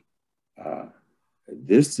clarity.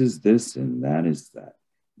 This is this and that is that,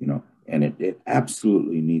 you know, and it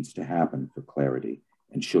absolutely needs to happen for clarity.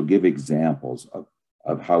 And she'll give examples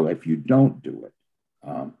of how if you don't do it,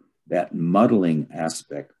 that muddling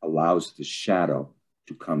aspect allows the shadow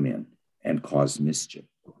to come in and cause mischief.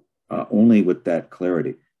 Only with that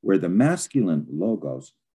clarity, where the masculine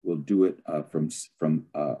logos will do it from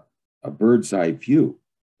a bird's eye view.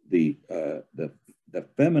 The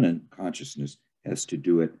feminine consciousness has to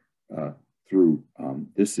do it through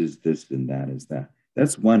this is this and that is that.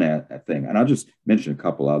 That's one thing. And I'll just mention a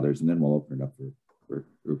couple others and then we'll open it up for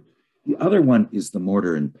group. The other one is the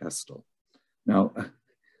mortar and pestle. Now,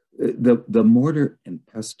 the mortar and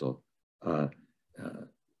pestle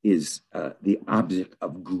is the object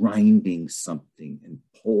of grinding something and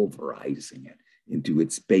pulverizing it into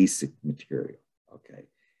its basic material, okay?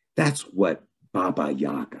 That's what Baba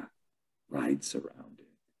Yaga rides around in.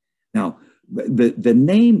 Now, the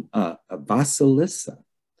name Vasilisa,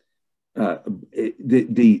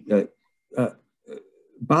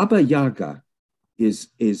 Baba Yaga is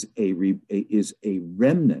a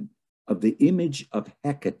remnant of the image of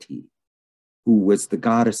Hecate, who was the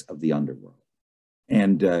goddess of the underworld.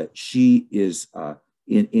 And she is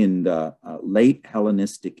in the late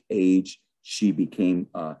Hellenistic age, she became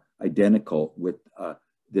identical with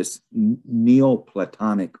this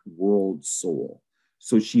Neoplatonic world soul.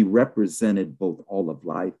 So she represented both all of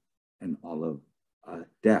life and all of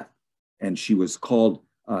death. And she was called,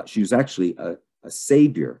 she was actually a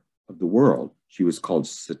savior of the world. She was called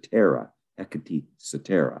Satera, Hecate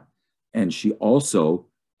Satera. And she also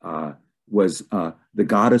was the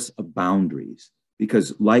goddess of boundaries,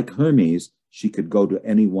 because like Hermes, she could go to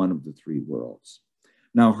any one of the three worlds.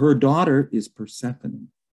 Now, her daughter is Persephone,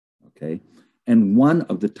 okay? And one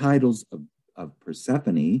of the titles of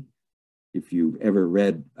Persephone, if you've ever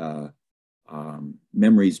read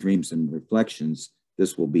Memories, Dreams, and Reflections,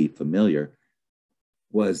 this will be familiar,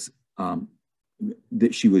 was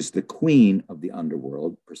that she was the queen of the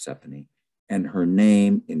underworld, Persephone, and her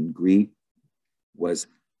name in Greek was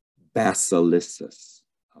Vasilisa,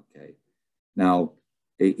 okay? Now,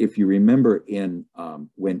 if you remember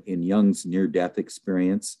when in Jung's near-death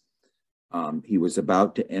experience, he was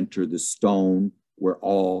about to enter the stone where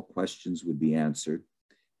all questions would be answered.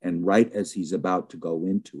 And right as he's about to go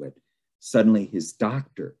into it, suddenly his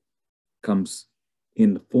doctor comes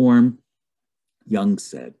in the form, Jung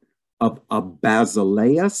said, of a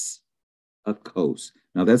Basileus, a Kos.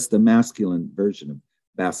 Now that's the masculine version of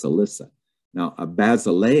Vasilisa. Now a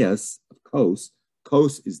Basileus of Kos,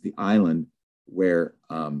 Kos is the island where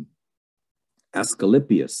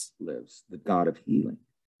Asclepius lives, the god of healing.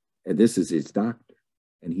 And this is his doctor.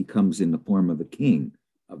 And he comes in the form of a king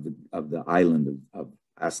of the island of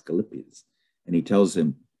Asclepius. And he tells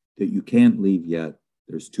him that you can't leave yet.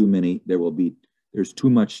 There's too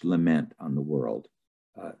much lament on the world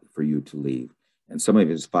for you to leave. And some of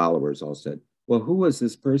his followers all said, well, who was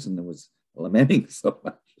this person that was lamenting so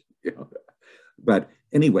much? You know? But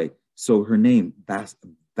anyway, so her name,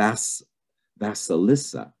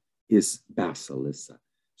 Vasilisa, is Vasilisa.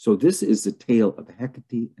 So this is the tale of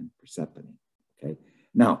Hecate and Persephone, okay?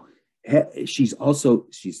 Now, she's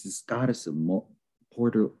this goddess of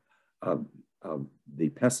the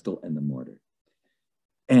pestle and the mortar.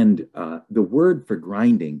 And the word for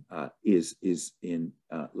grinding is in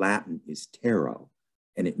Latin is tero,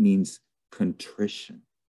 and it means contrition,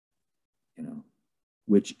 you know,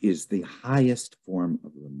 which is the highest form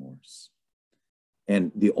of remorse.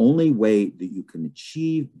 And the only way that you can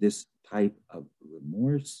achieve this type of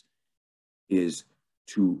remorse is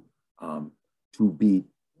to be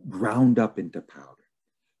ground up into powder,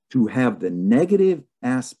 to have the negative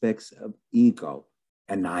aspects of ego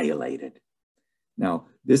annihilated. Now,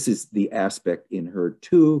 this is the aspect in her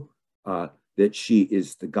too, that she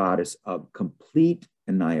is the goddess of complete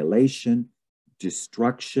annihilation,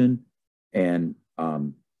 destruction, and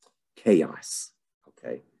chaos,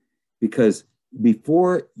 okay? Because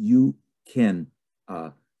before you can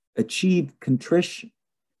achieve contrition,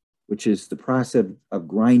 which is the process of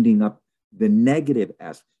grinding up the negative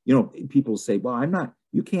aspect. You know, people say, well,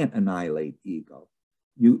 you can't annihilate ego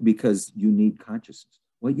because you need consciousness.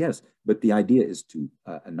 Well, yes, but the idea is to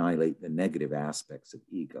annihilate the negative aspects of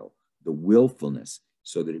ego, the willfulness,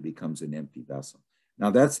 so that it becomes an empty vessel.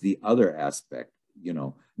 Now, that's the other aspect, you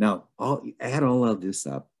know. Now, add all of this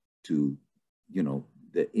up to, you know,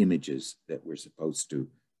 the images that we're supposed to.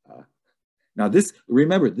 Now,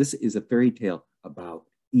 remember, this is a fairy tale about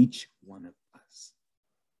each one of us,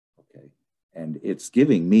 okay? And it's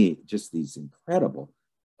giving me just these incredible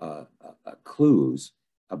clues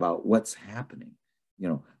about what's happening, you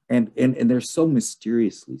know, and they're so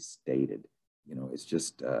mysteriously stated, you know. It's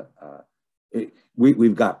just,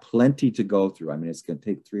 we've got plenty to go through. I mean, it's going to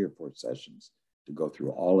take 3 or 4 sessions to go through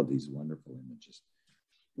all of these wonderful images.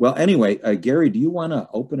 Well, anyway, Gary, do you want to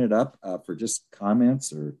open it up for just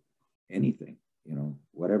comments or anything, you know,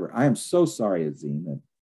 whatever? I am so sorry, Azim.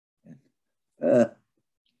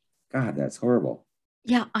 God, that's horrible.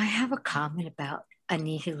 Yeah, I have a comment about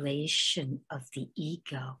annihilation of the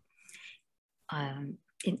ego.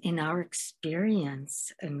 In our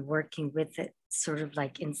experience and working with it, sort of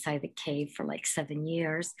like inside the cave for like 7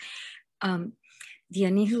 years, the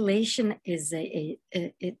annihilation is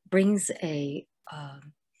it brings a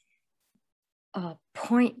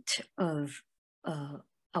point of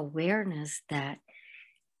awareness that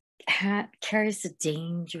carries the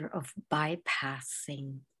danger of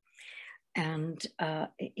bypassing, and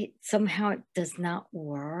somehow it does not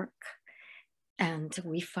work. And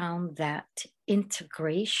we found that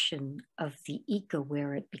integration of the ego,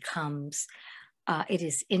 where it becomes, it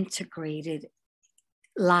is integrated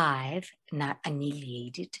live, not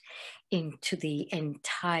annihilated, into the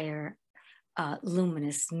entire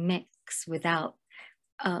luminous mix without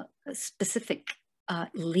a specific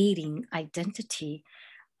leading identity,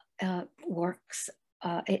 works.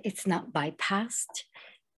 It's not bypassed,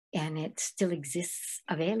 and it still exists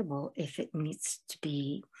available if it needs to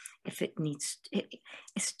be, it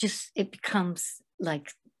becomes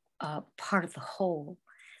like part of the whole,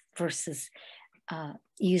 versus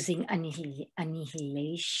using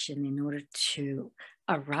annihilation in order to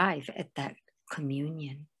arrive at that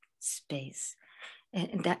communion space.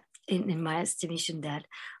 And that, in my estimation, that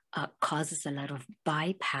causes a lot of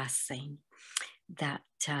bypassing that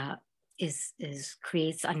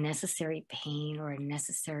creates unnecessary pain or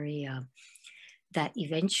unnecessary that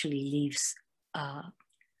eventually leaves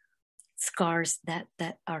scars that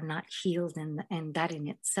are not healed, and that in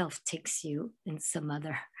itself takes you in some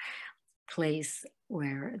other place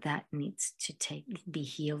where that needs to be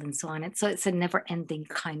healed and so on. And so it's a never-ending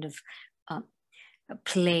kind of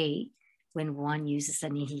play when one uses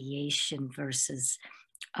annihilation versus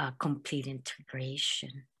complete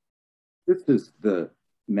integration. This is the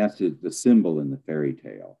message, the symbol in the fairy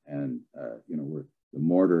tale, and we're the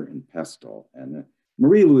mortar and pestle. And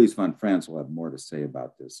Marie-Louise von Franz will have more to say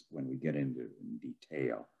about this when we get into it in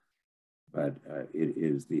detail. But it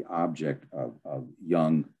is the object of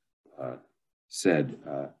Jung said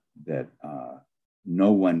that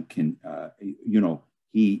no one can,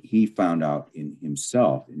 he found out in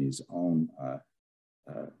himself, in his own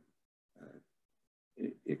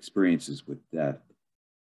experiences with death,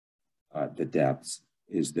 the depths,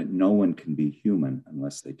 is that no one can be human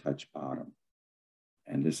unless they touch bottom.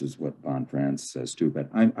 And this is what von Franz says too, but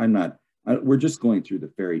I'm not, we're just going through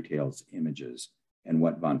the fairy tales images and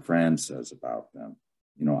what von Franz says about them.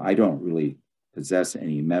 I don't really possess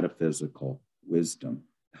any metaphysical wisdom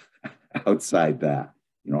outside that.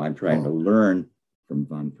 I'm trying to learn from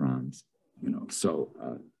von Franz, so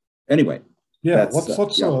anyway. Yeah, let's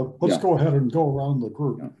go ahead and go around the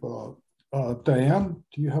group. Yeah. Diane,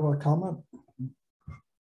 do you have a comment?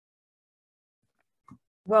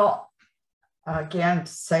 Well, again,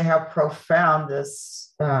 to say how profound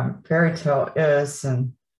this fairy tale is,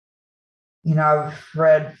 and I've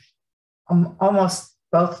read almost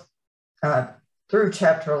both through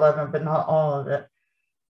chapter 11, but not all of it.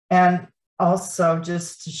 And also,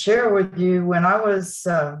 just to share with you, when I was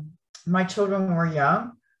my children were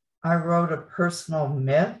young, I wrote a personal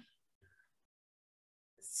myth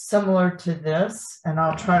similar to this, and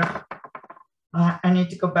I'll try to, I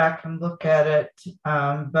need to go back and look at it,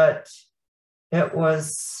 but it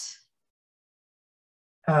was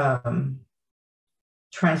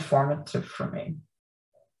transformative for me.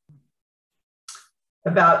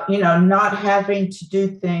 About, not having to do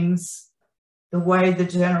things the way the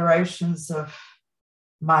generations of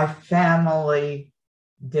my family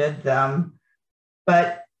did them,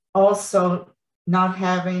 but also not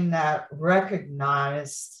having that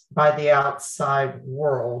recognized by the outside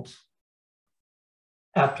world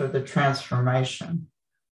after the transformation.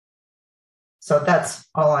 So that's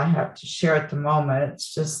all I have to share at the moment.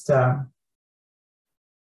 It's just,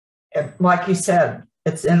 like you said,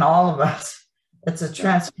 it's in all of us. It's a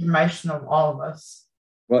transformation of all of us.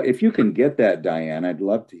 Well, if you can get that, Diane, I'd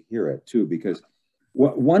love to hear it too, because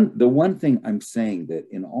the one thing I'm saying that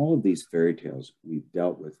in all of these fairy tales we've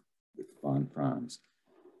dealt with von Franz,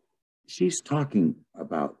 she's talking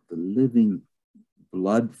about the living,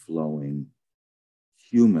 blood-flowing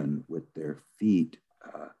human with their feet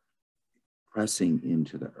pressing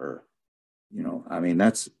into the earth.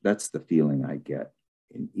 That's the feeling I get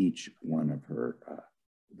in each one of her,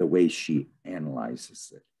 the way she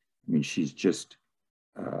analyzes it. She's just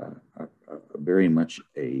very much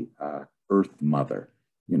a earth mother,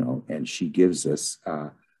 and she gives us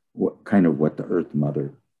what the earth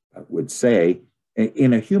mother would say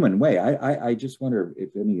in a human way. I just wonder if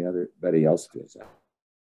anybody else feels that.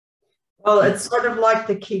 Well, it's sort of like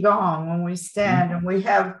the Qigong when we stand and we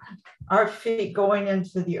have our feet going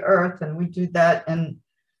into the earth, and we do that in,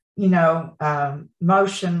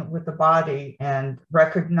 motion with the body and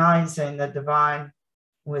recognizing the divine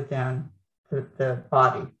within the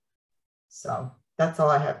body. So that's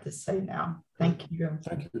all I have to say now. Thank you.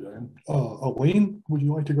 Thank you, Diane. Elaine, would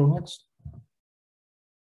you like to go next?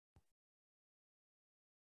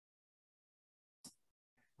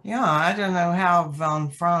 Yeah, I don't know how von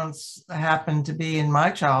Franz happened to be in my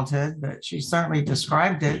childhood, but she certainly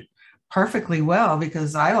described it perfectly well,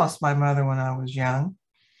 because I lost my mother when I was young.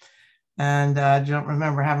 And I don't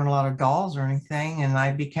remember having a lot of dolls or anything. And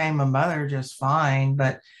I became a mother just fine,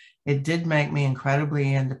 but it did make me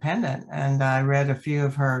incredibly independent. And I read a few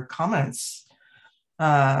of her comments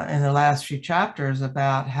in the last few chapters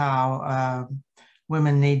about how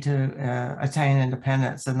women need to attain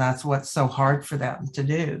independence, and that's what's so hard for them to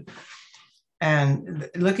do. And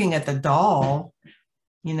looking at the doll,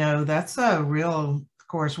 that's a real, of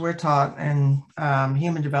course, we're taught in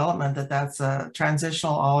human development that that's a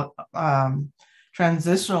transitional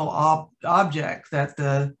object that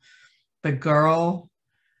the girl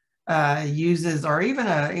uses, or even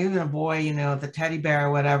a boy, the teddy bear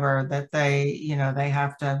or whatever, that they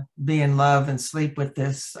have to be in love and sleep with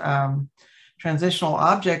this transitional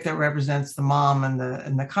object that represents the mom and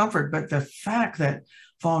the comfort. But the fact that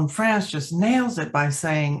von Franz just nails it by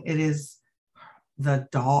saying it is the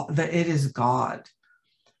doll, it is God.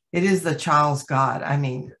 It is the child's God.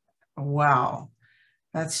 Wow.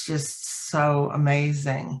 That's just so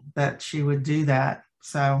amazing that she would do that.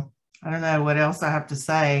 So I don't know what else I have to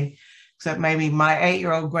say, except maybe my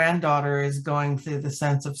 8-year-old granddaughter is going through the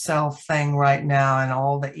sense of self thing right now and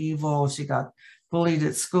all the evil. She got bullied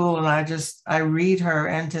at school. And I read her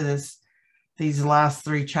into these last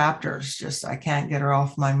 3 chapters. Just, I can't get her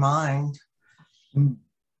off my mind.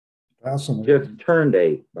 Fascinating. Just turned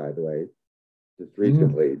 8, by the way, just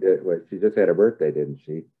recently. She just had a birthday, didn't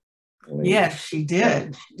she? Yes, she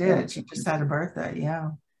did. She did. She just had a birthday. Yeah.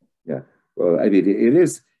 Yeah. Well, I mean, it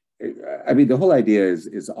is. I mean, the whole idea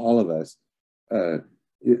is all of us.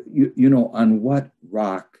 You know, on what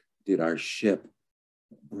rock did our ship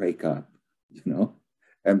break up? You know,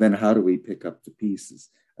 and then how do we pick up the pieces?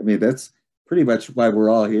 I mean, that's pretty much why we're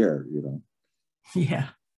all here. You know. Yeah.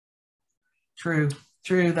 True.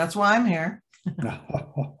 True. That's why I'm here.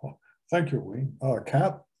 Thank you, Wayne.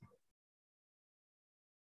 Kat?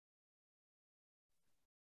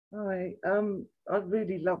 Hi, I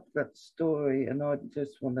really loved that story, and I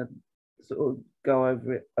just want to sort of go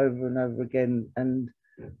over it over and over again and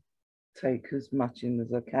take as much in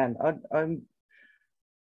as I can.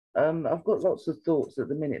 I've got lots of thoughts at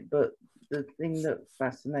the minute, but the thing that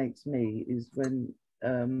fascinates me is when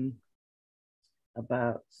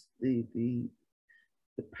about the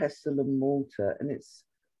pestle and mortar, and it's,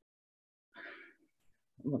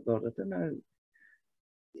 oh my God, I don't know.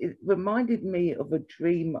 It reminded me of a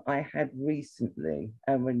dream I had recently.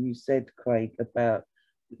 And when you said, Craig, about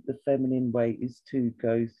the feminine way is to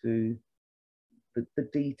go through the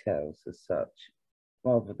details as such,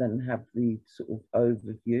 rather than have the sort of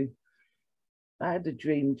overview. I had a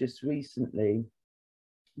dream just recently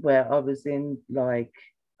where I was in, like,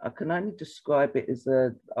 I can only describe it as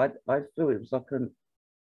I feel it was like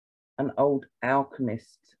an old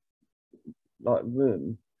alchemist like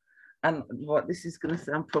room. And what, this is going to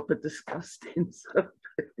sound proper disgusting, so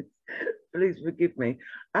please forgive me.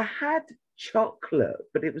 I had chocolate,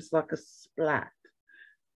 but it was like a splat.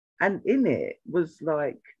 And in it was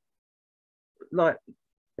like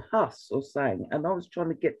pus or something. And I was trying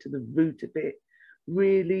to get to the root of it,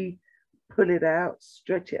 really pull it out,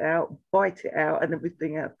 stretch it out, bite it out and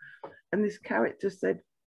everything else. And this character said,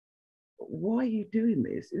 why are you doing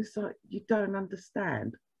this? It's like, you don't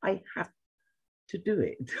understand. I have to do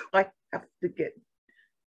it. I have to get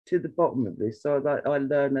to the bottom of this so that I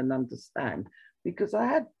learn and understand. Because I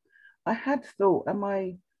had thought,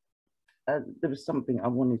 there was something I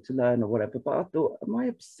wanted to learn or whatever, but I thought, am I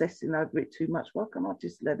obsessing over it too much? Why can't I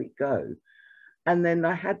just let it go? And then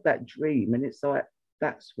I had that dream, and it's like,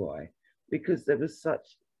 that's why, because it was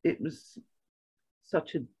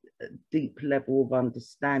such a deep level of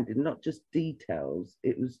understanding, not just details,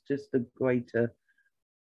 it was just a greater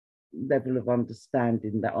level of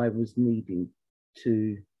understanding that I was needing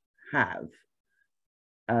to have.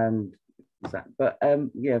 And but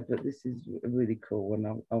yeah, but this is really cool, and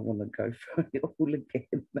I want to go through it all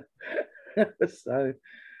again. So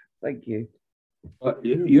thank you.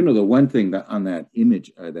 You know, the one thing that on that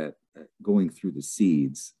image that going through the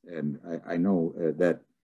seeds, and I know that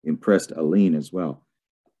impressed Aline as well,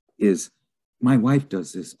 is my wife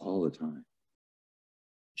does this all the time.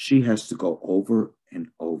 She has to go over and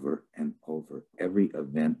over and over every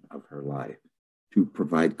event of her life to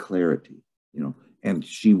provide clarity, you know, and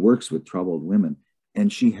she works with troubled women,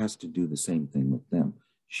 and she has to do the same thing with them.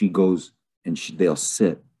 She goes and they'll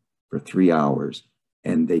sit for 3 hours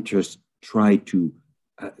and they just try to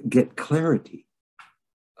get clarity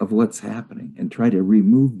of what's happening and try to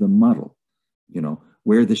remove the muddle, you know,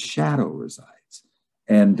 where the shadow resides.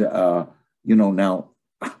 And, you know, now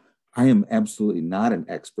I am absolutely not an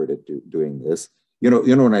expert at doing this. You know,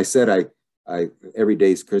 when I said I every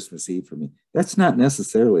day's Christmas Eve for me, that's not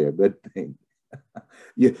necessarily a good thing.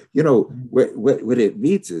 you know, what it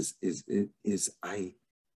means is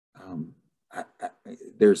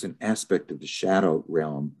there's an aspect of the shadow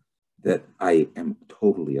realm that I am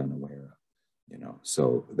totally unaware of, you know.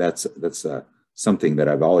 So that's something that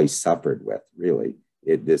I've always suffered with, really.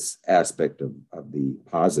 This aspect of the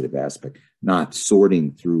positive aspect, not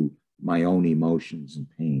sorting through my own emotions and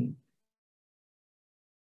pain.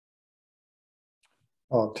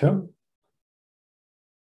 Tim?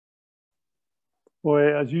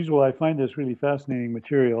 Boy, as usual, I find this really fascinating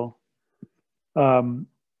material. The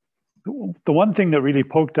one thing that really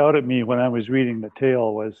poked out at me when I was reading the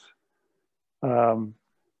tale was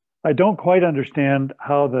I don't quite understand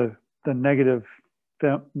how the negative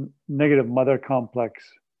mother complex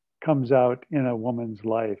comes out in a woman's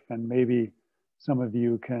life, and maybe some of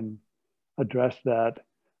you can address that.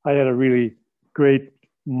 I had a really great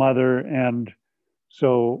mother, and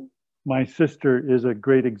so my sister is a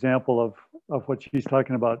great example what she's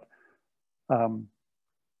talking about,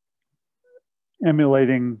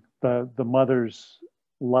 emulating the mother's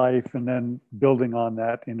life and then building on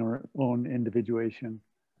that in her own individuation.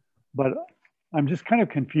 But I'm just kind of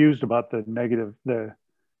confused about the negative, the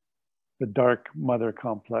dark mother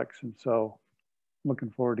complex. And so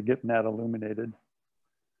looking forward to getting that illuminated.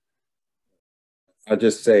 I'll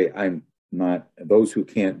just say I'm not, those who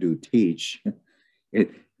can't do teach.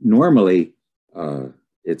 Normally,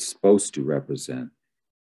 it's supposed to represent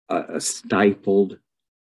a stifled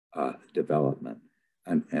development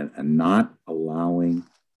and not allowing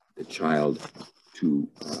the child to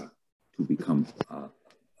become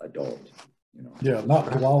adult. You know. Yeah,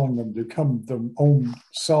 not allowing them to become their own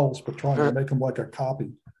selves, but trying to make them like a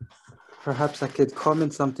copy. Perhaps I could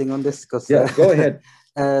comment something on this because yeah, go ahead.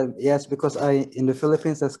 Yes, because in the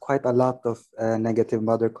Philippines there's quite a lot of negative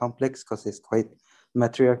mother complex because it's quite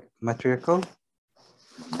matriarchal.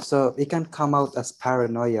 So it can come out as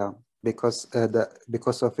paranoia because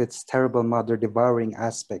of its terrible mother devouring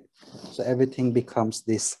aspect. So everything becomes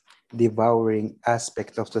this devouring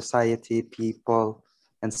aspect of society, people,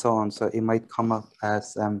 and so on. So it might come out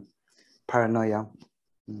as paranoia.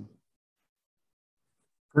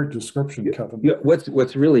 Great description, Kevin. Yeah,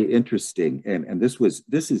 what's really interesting, and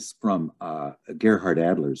this is from Gerhard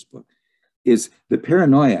Adler's book, is the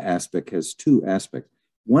paranoia aspect has two aspects.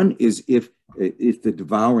 One is if the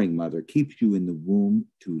devouring mother keeps you in the womb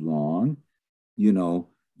too long, you know,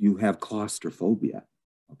 you have claustrophobia.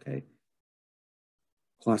 Okay,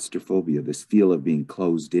 claustrophobia, this feel of being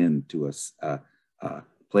closed into a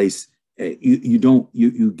place.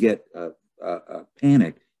 You get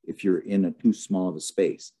panic if you're in too small of a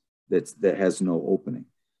space that has no opening.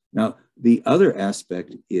 Now, the other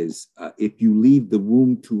aspect is if you leave the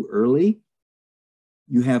womb too early,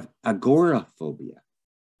 you have agoraphobia,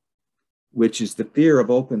 which is the fear of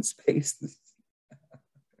open spaces.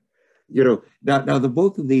 You know, now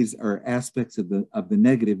both of these are aspects of the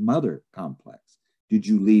negative mother complex. Did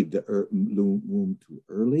you leave the womb too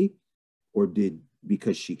early, or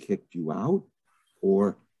because she kicked you out,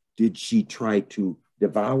 or did she try to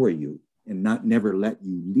devour you and never let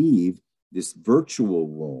you leave this virtual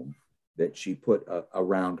womb that she put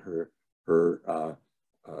around her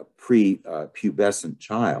pre-pubescent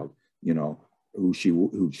child, you know, who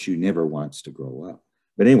she never wants to grow up.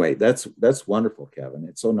 But anyway, that's wonderful, Kevin.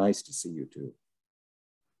 It's so nice to see you too.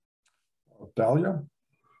 Dahlia?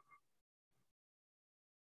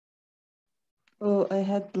 Oh, I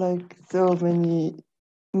had like so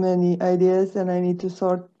many ideas and I need to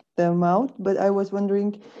sort them out, but I was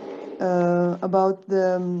wondering about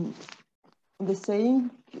the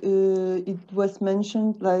saying. It was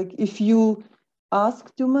mentioned like if you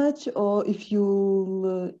ask too much, or if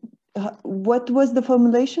you what was the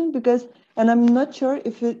formulation? Because, and I'm not sure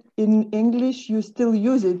if it in English you still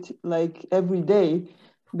use it like every day,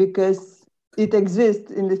 because it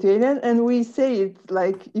exists in Lithuanian and we say it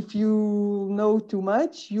like if you know too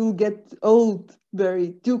much you'll get old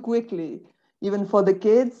very too quickly. Even for the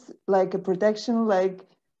kids, like a protection, like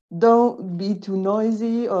don't be too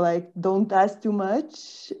noisy, or like don't ask too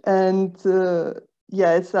much. And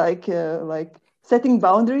yeah, it's like setting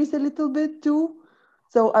boundaries a little bit too.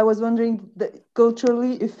 So I was wondering that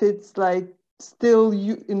culturally if it's like still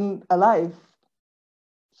alive.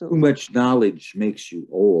 So too much knowledge makes you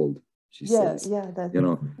old, she says. Yeah, that, you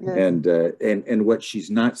know, yes. and what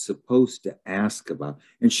she's not supposed to ask about,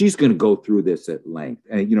 and she's going to go through this at length.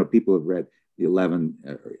 And you know, people have read the 11th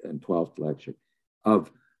and 12th lecture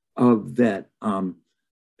of that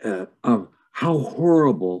of how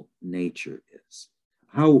horrible nature is,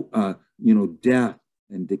 how you know, death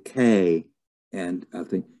and decay and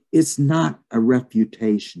thing. It's not a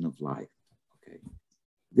refutation of life. Okay,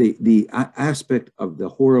 the aspect of the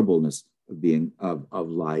horribleness of being of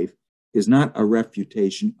life is not a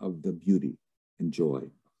refutation of the beauty and joy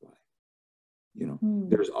of life. You know,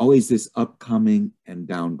 there's always this upcoming and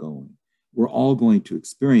downgoing. We're all going to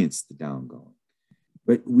experience the downgoing,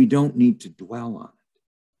 but we don't need to dwell on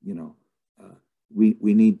it. You know,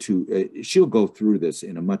 we need to. She'll go through this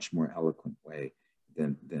in a much more eloquent way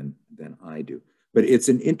than I do. But it's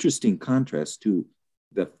an interesting contrast to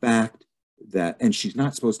the fact that, and she's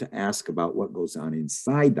not supposed to ask about what goes on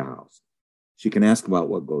inside the house. She can ask about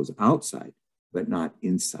what goes outside, but not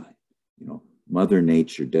inside. You know, Mother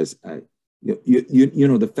Nature does. You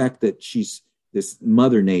know, the fact that this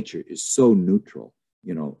Mother Nature is so neutral.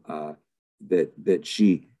 You know, that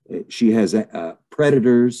she has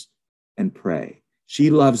predators and prey. She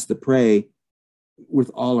loves the prey with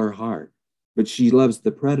all her heart, but she loves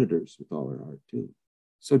the predators with all her heart too.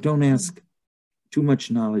 So don't ask. Too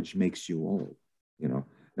much knowledge makes you old. You know.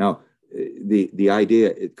 Now, the idea,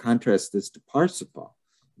 it contrasts this to Parsifal.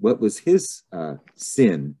 What was his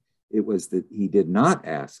sin? It was that he did not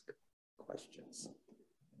ask questions.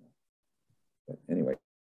 But anyway.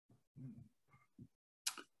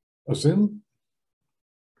 Azim?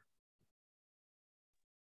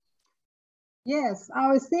 Yes,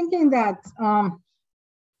 I was thinking that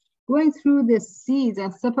going through the seeds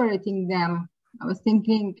and separating them, I was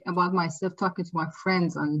thinking about myself talking to my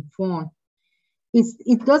friends on the phone.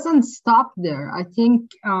 It doesn't stop there. I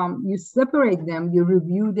think you separate them, you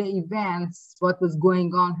review the events, what was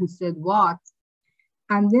going on, who said what,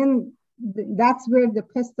 and then that's where the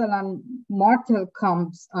pestle and mortar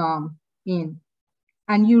comes in.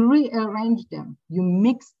 And you rearrange them, you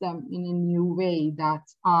mix them in a new way that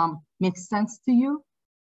makes sense to you.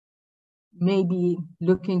 Maybe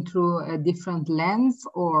looking through a different lens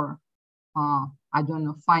or, I don't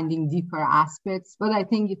know, finding deeper aspects. But I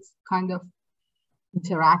think it's kind of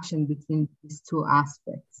interaction between these two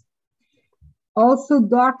aspects. Also,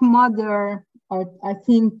 Dark Mother, I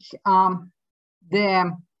think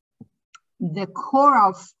the core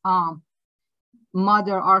of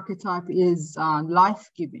mother archetype is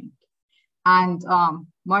life-giving. And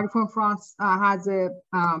Marie von Franz has a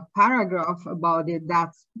paragraph about it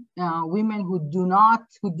that women who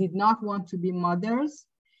did not want to be mothers,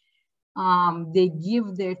 they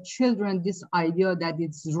give their children this idea that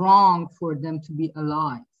it's wrong for them to be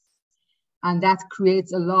alive. And that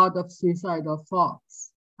creates a lot of suicidal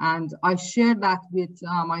thoughts. And I share that with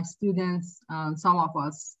my students. Some of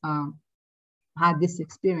us had this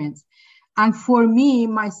experience. And for me,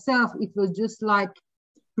 myself, it was just like,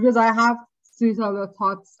 because I have suicidal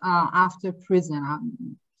thoughts after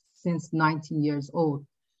prison since 19 years old.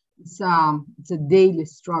 It's a daily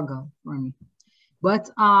struggle for me. But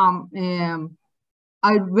when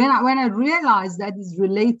I realized that it's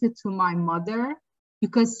related to my mother,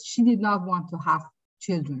 because she did not want to have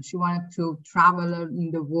children. She wanted to travel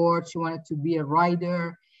in the world. She wanted to be a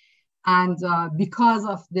writer. And because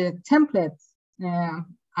of the templates,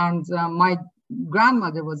 and my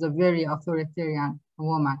grandmother was a very authoritarian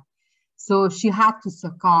woman. So she had to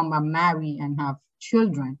succumb and marry and have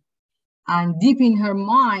children. And deep in her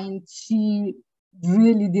mind, she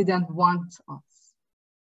really didn't want us.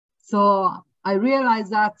 So I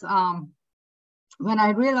realized that when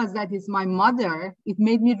I realized that it's my mother, it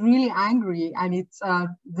made me really angry, and it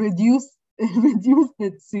reduced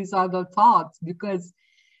the suicidal thoughts, because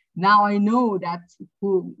now I know that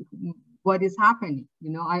what is happening.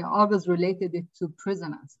 You know, I always related it to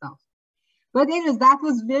prison and stuff. But anyways, that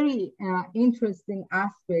was very interesting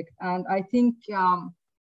aspect. And I think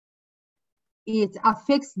it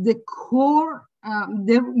affects the core,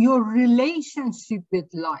 your relationship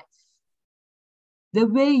with life, the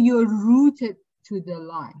way you're rooted to the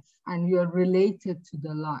life and you're related to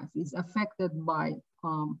the life is affected by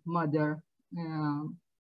mother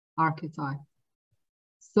archetype.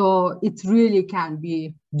 So it really can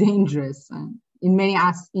be dangerous and in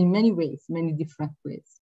many ways, many different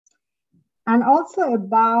ways. And also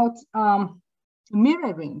about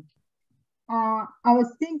mirroring. I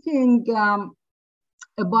was thinking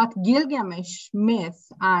about Gilgamesh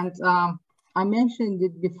myth, and I mentioned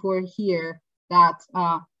it before here, that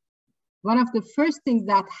one of the first things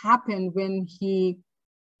that happened when he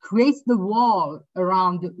creates the wall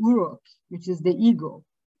around the Uruk, which is the ego,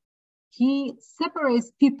 he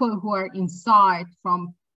separates people who are inside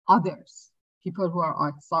from others, people who are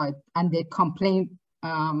outside, and they complain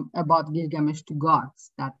about Gilgamesh to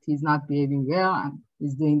gods, that he's not behaving well and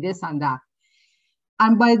he's doing this and that.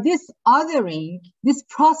 And by this othering, this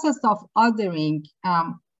process of othering,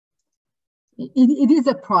 it is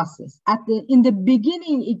a process. In the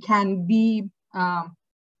beginning, it can be,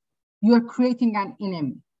 you're creating an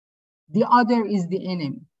enemy. The other is the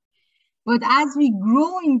enemy. But as we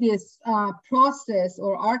grow in this process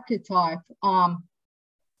or archetype,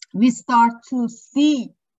 we start to see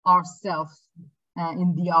ourselves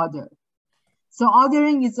in the other. So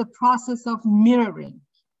othering is a process of mirroring.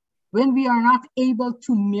 When we are not able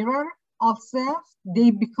to mirror ourselves,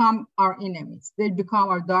 they become our enemies. They become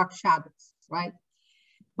our dark shadows, right?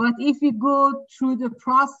 But if we go through the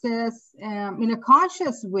process in a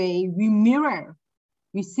conscious way, we mirror.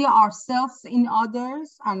 We see ourselves in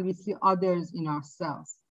others and we see others in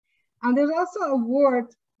ourselves. And there's also a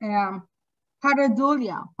word,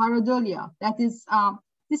 pareidolia, that is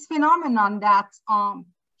this phenomenon that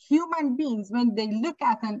human beings, when they look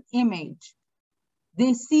at an image,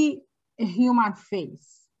 they see a human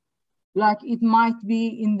face, like it might be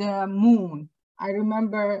in the moon. I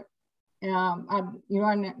remember at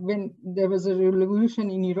Iran, when there was a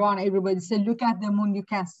revolution in Iran, everybody said, look at the moon, you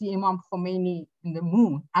can see Imam Khomeini in the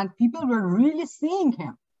moon. And people were really seeing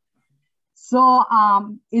him. So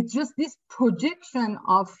it's just this projection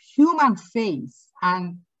of human face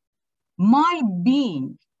and my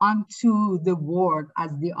being onto the world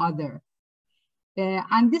as the other.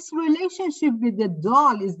 And this relationship with the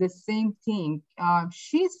doll is the same thing.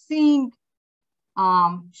 She's seeing,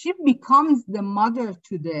 she becomes the mother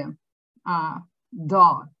to the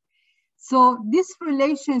doll. So this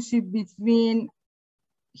relationship between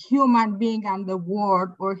human being and the world,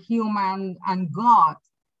 or human and God,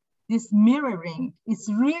 this mirroring is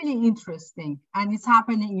really interesting, and it's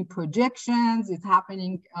happening in projections. It's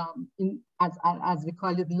happening as we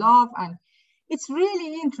call it, love, and it's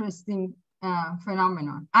really interesting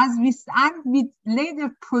phenomenon. As we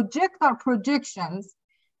later project our projections,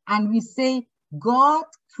 and we say God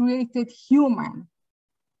created human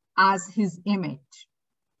as His image,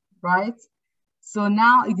 right? So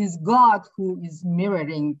now it is God who is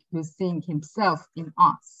mirroring, who's seeing Himself in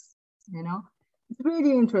us, you know? It's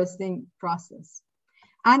really interesting process.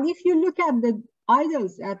 And if you look at the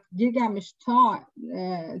idols at Gilgamesh time,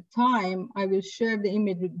 I will share the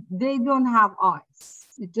image. They don't have eyes.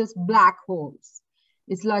 It's just black holes.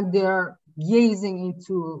 It's like they're gazing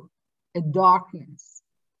into a darkness.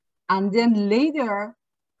 And then later,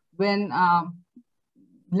 when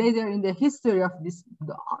later in the history of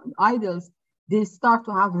the idols, they start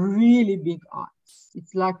to have really big eyes.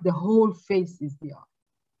 It's like the whole face is the eye.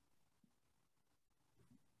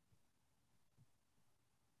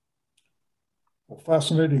 Well,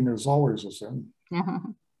 fascinating as always, Azim. Yeah,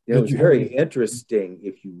 it was very interesting.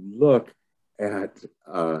 If you look at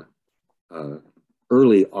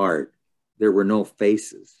early art, there were no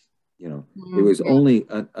faces. You know, it was only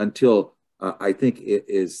until I think it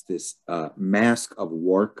is this mask of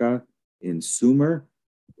Warka in Sumer.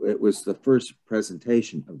 It was the first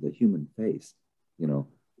presentation of the human face. You know,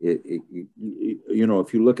 you know,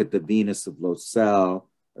 if you look at the Venus of Losel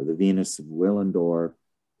or the Venus of Willendorf,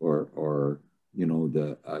 or you know,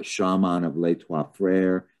 the shaman of Les Trois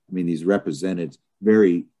Frères. I mean, these represented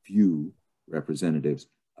very few representatives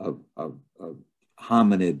of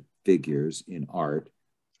hominid figures in art.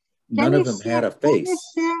 None of them had a face.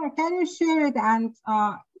 Can you share it? And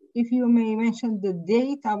if you may mention the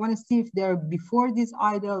date, I want to see if they're before these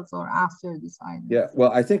idols or after these idols. Yeah,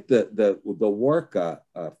 well, I think the Warka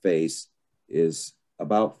face is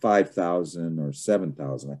about 5,000 or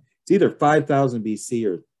 7,000. It's either 5,000 BC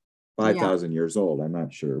or 5,000 years old. I'm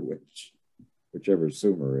not sure whichever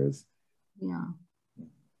Sumer is. Yeah.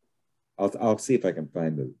 I'll see if I can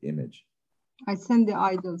find the image. I send the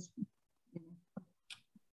idols.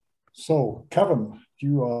 So, Kevin, do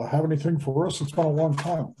you have anything for us? It's been a long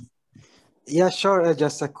time. Yeah, sure.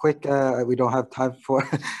 Just a quick, we don't have time for,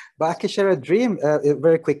 but I can share a dream, a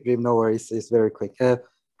very quick dream, no worries, it's very quick.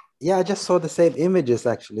 Yeah, I just saw the same images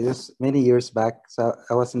actually, this many years back. So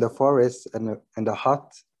I was in the forest and in the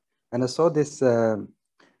hut, and I saw this,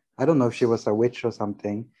 I don't know if she was a witch or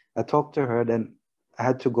something. I talked to her, then I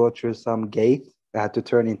had to go through some gate. I had to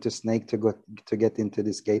turn into snake to get into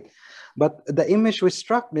this gate. But the image which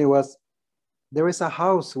struck me was, there is a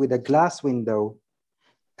house with a glass window,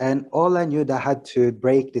 and all I knew that I had to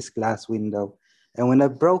break this glass window. And when I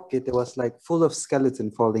broke it, it was like full of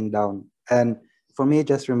skeleton falling down. And for me, it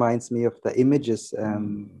just reminds me of the images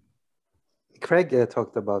Craig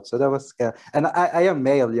talked about. So that was, and I am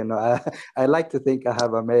male, you know, I like to think I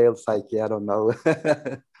have a male psyche, I don't know.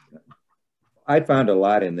 I found a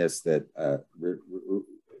lot in this that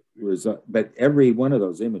but every one of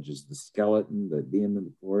those images, the skeleton, the being in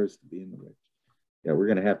the forest, the being in the witch. Yeah, we're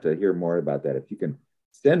going to have to hear more about that. If you can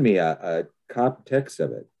send me a text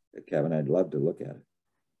of it, Kevin, I'd love to look at it.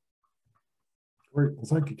 Great. Well,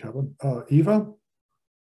 thank you, Kevin. Eva?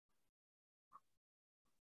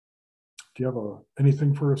 Do you have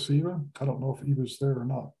anything for us, Eva? I don't know if Eva's there or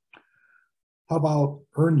not. How about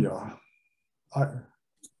Ernia?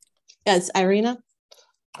 Yes, Irina.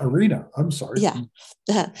 Irina, I'm sorry. Yeah,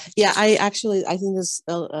 yeah. I think there's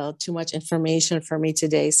too much information for me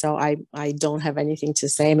today, so I don't have anything to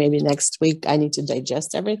say. Maybe next week I need to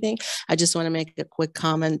digest everything. I just want to make a quick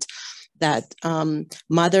comment that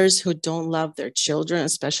mothers who don't love their children,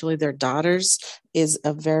 especially their daughters, is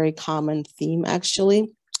a very common theme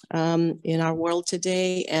actually in our world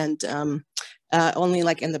today, and only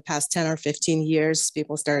like in the past 10 or 15 years,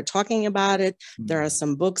 people started talking about it. There are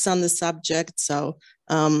some books on the subject. So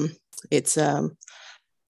it's, I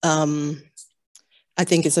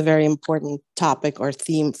think it's a very important topic or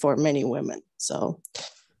theme for many women. So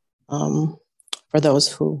for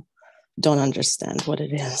those who don't understand what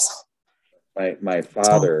it is. my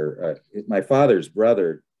father's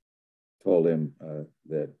brother told him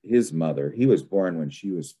that his mother, he was born when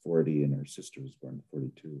she was 40 and her sister was born at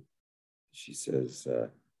 42. She says,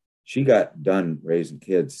 she got done raising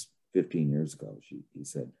kids 15 years ago. He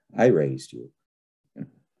said, I raised you.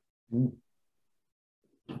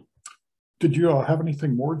 Did you have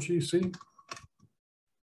anything more, GC?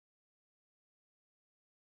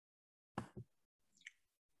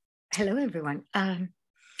 Hello, everyone. I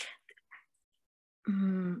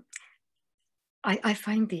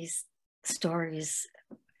find these stories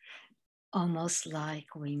almost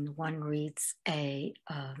like when one reads a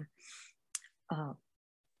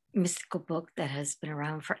mystical book that has been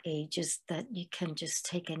around for ages, that you can just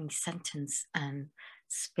take any sentence and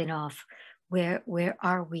spin off. Where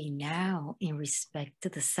are we now in respect to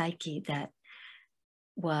the psyche that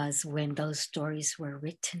was when those stories were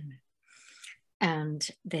written? And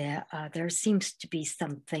there seems to be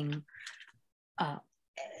something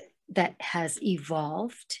that has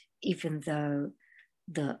evolved, even though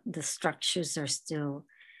the structures are still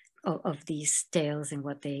of these tales and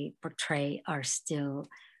what they portray are still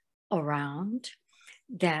around,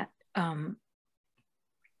 that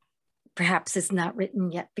perhaps it's not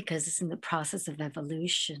written yet because it's in the process of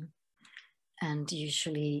evolution. And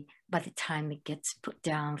usually by the time it gets put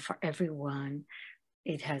down for everyone,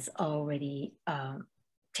 it has already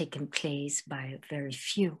taken place by very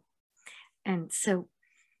few. And so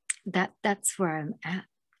that's where I'm at.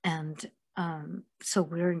 And so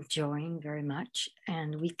we're enjoying very much,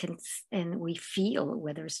 and we feel,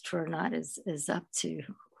 whether it's true or not is up to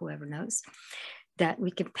whoever knows, that we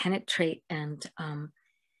can penetrate and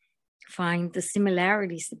find the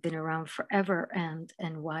similarities that have been around forever, and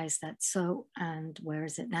why is that so, and where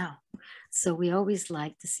is it now? So we always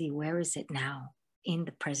like to see, where is it now in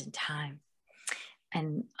the present time?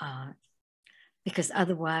 And because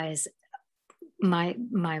otherwise my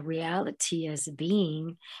reality as a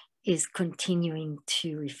being is continuing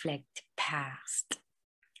to reflect past,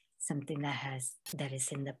 something that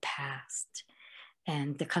is in the past,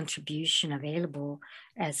 and the contribution available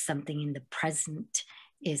as something in the present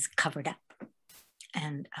is covered up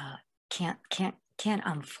and can't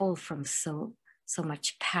unfold from so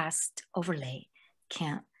much past overlay,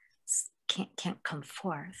 can't come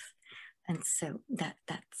forth. And so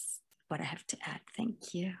that's what I have to add.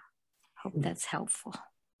 Thank you. Hope that's helpful.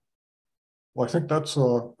 Well, I think that's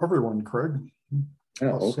everyone, Craig.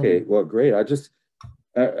 Okay, well, great. I just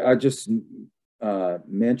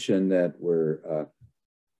mentioned that we're,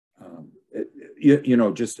 you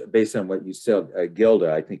know, just based on what you said,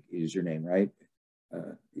 Gilda, I think is your name, right?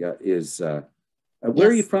 Yeah, where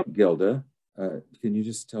are you from, Gilda? Can you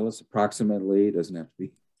just tell us approximately? It doesn't have to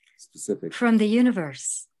be specific. From the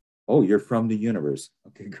universe. Oh, you're from the universe.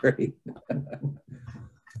 Okay, great.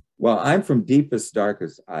 Well, I'm from deepest,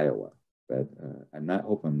 darkest Iowa, but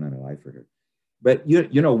hope I'm not a lifer here. But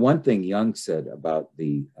you know, one thing Jung said about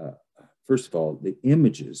the, first of all, the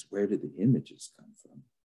images, where did the images come from?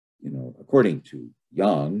 You know, according to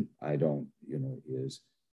Jung, is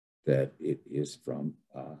that it is from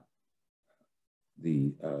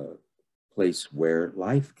the place where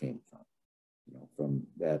life came from, you know, from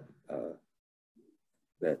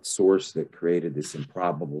that source that created this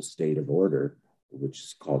improbable state of order, which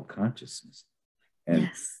is called consciousness. And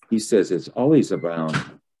yes, he says it's always around,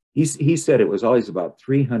 he said it was always about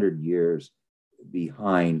 300 years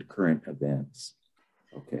behind current events.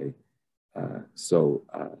 Okay.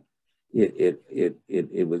 It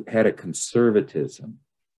had a conservatism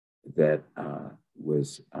that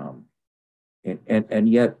was, and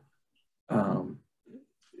yet,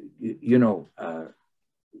 you know,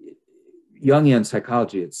 Jungian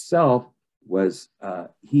psychology itself was,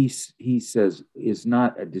 he says, is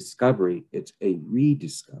not a discovery, it's a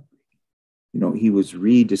rediscovery. You know, he was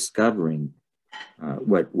rediscovering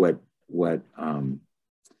what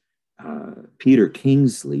Peter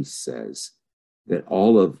Kingsley says, that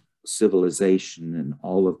all of civilization and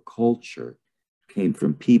all of culture came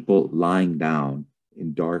from people lying down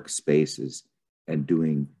in dark spaces and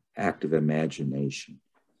doing active imagination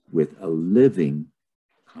with a living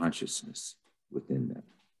consciousness within them,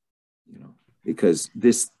 you know, because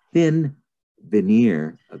this thin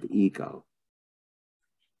veneer of ego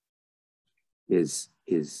is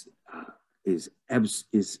it's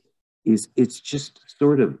just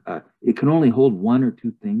sort of it can only hold one or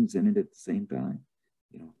two things in it at the same time,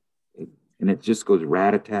 you know, and it just goes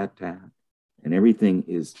rat-a-tat-tat, and everything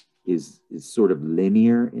is sort of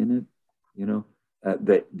linear in it, you know,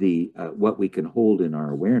 what we can hold in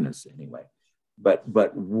our awareness anyway. But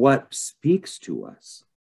what speaks to us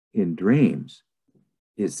in dreams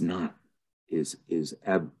is not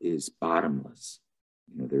is bottomless.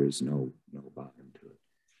 You know, there is no bottom to it.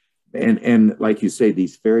 And like you say,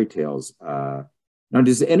 these fairy tales. Now,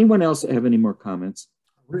 does anyone else have any more comments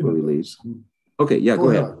before we leave? Okay, yeah, go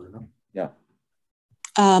ahead. Yeah.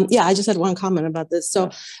 Yeah, I just had one comment about this. So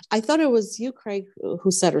I thought it was you, Craig,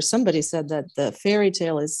 who said, or somebody said that the fairy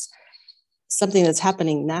tale is something that's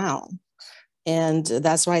happening now. And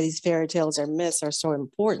that's why these fairy tales or myths are so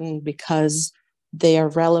important, because they are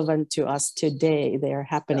relevant to us today. They are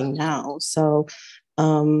happening now. So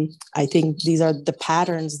I think these are the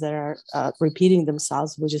patterns that are repeating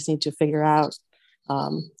themselves. We just need to figure out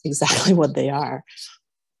exactly what they are.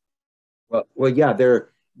 Well, yeah,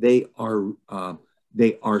 they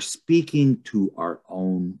are speaking to our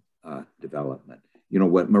own development. You know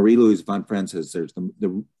what Marie-Louise von Franz says, there's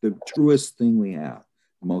the truest thing we have,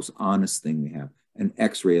 the most honest thing we have, an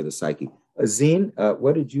x-ray of the psyche. Azine,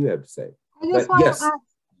 what did you have to say? I just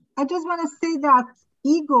want to say that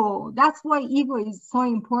ego, that's why ego is so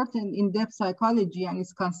important in depth psychology and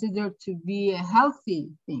is considered to be a healthy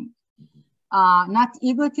thing. Not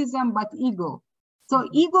egotism, but ego. So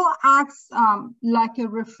ego acts like a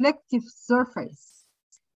reflective surface.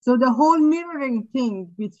 So the whole mirroring thing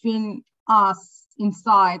between us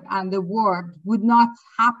inside and the world would not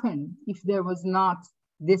happen if there was not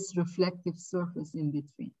this reflective surface in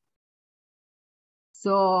between.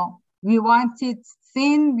 So we want it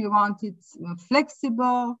thin, we want it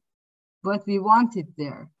flexible, but we want it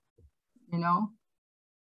there, you know?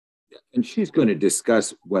 And she's going to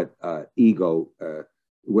discuss what ego,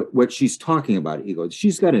 what she's talking about ego.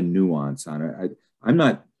 She's got a nuance on it. I'm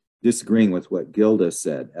not disagreeing with what Gilda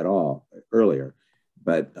said at all earlier,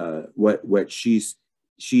 but what she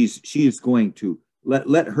is going to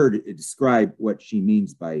let her describe what she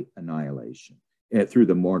means by annihilation through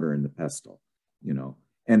the mortar and the pestle, you know.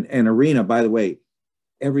 And Irina, by the way,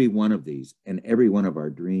 every one of these and every one of our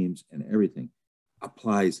dreams and everything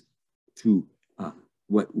applies to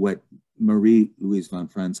what Marie-Louise von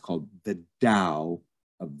Franz called the Tao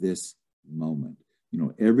of this moment. You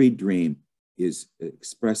know, every dream is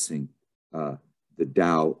expressing the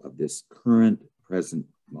Tao of this current present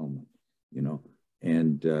moment, you know.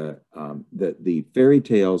 And the fairy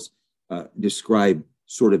tales describe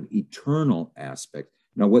sort of eternal aspects.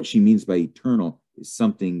 Now, what she means by eternal is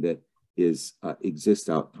something that is exists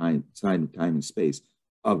outside of time and space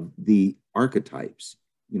of the archetypes.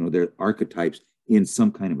 You know, they're archetypes in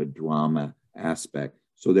some kind of a drama aspect.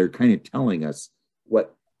 So they're kind of telling us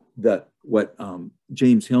what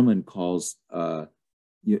James Hillman calls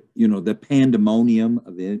you know, the pandemonium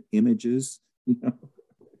of the images. You know,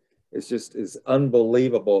 it's just is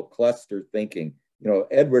unbelievable cluster thinking. You know,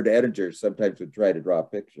 Edward Edinger sometimes would try to draw a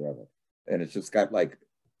picture of it, and it's just got like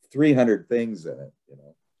 300 things in it, you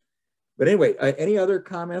know. But anyway, any other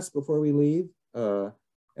comments before we leave? And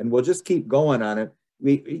we'll just keep going on it.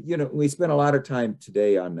 We spent a lot of time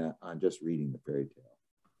today on just reading the fairy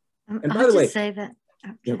tale. And by the way, say that.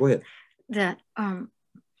 Okay, yeah, go ahead. That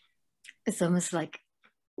it's almost like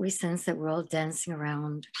we sense that we're all dancing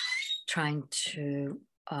around, trying to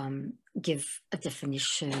give a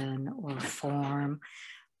definition or form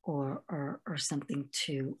or something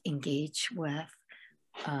to engage with.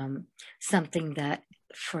 Something that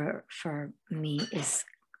for me is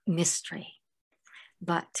mystery,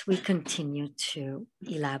 but we continue to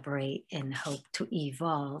elaborate and hope to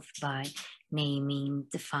evolve by naming,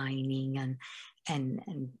 defining, and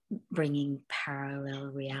bringing parallel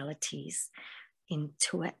realities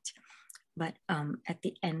into it. But at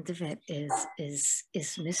the end of it is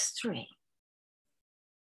mystery.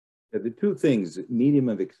 The two things: medium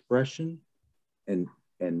of expression and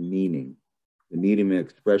meaning. The medium of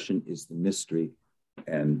expression is the mystery,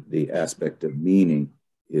 and the aspect of meaning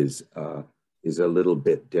is a little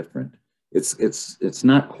bit different. It's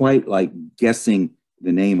not quite like guessing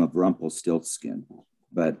the name of Rumpelstiltskin,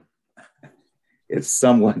 but it's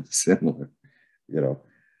somewhat similar, you know.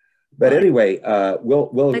 But anyway,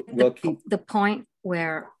 we'll keep the point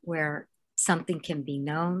where something can be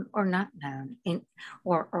known or not known,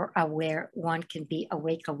 or aware. One can be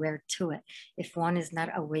awake, aware to it. If one is not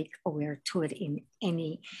awake, aware to it in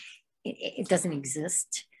any, it doesn't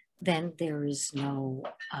exist, then there is no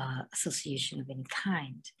association of any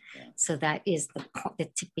kind. Yeah. So that is the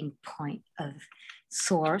tipping point of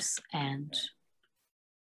source and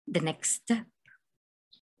the next step.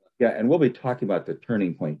 Yeah, and we'll be talking about the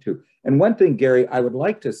turning point too. And one thing, Gary, I would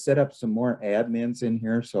like to set up some more admins in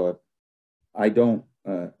here, so if I don't,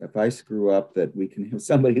 if I screw up, that we can have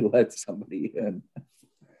somebody let somebody in.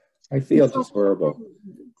 I feel just horrible.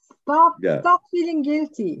 Stop feeling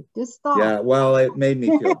guilty. Just stop. Yeah, well, it made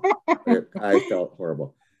me feel, I felt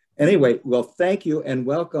horrible. Anyway, well, thank you and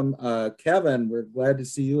welcome, Kevin. We're glad to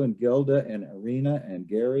see you, and Gilda and Irina and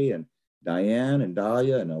Gary and Diane and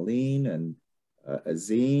Dahlia and Aline and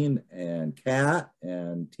Azine and Kat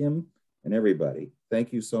and Tim and everybody.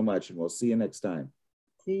 Thank you so much, and we'll see you next time.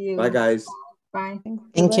 See you. Bye, guys. Bye.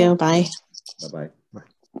 Thank you. Bye. Bye-bye.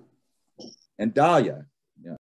 And Dahlia.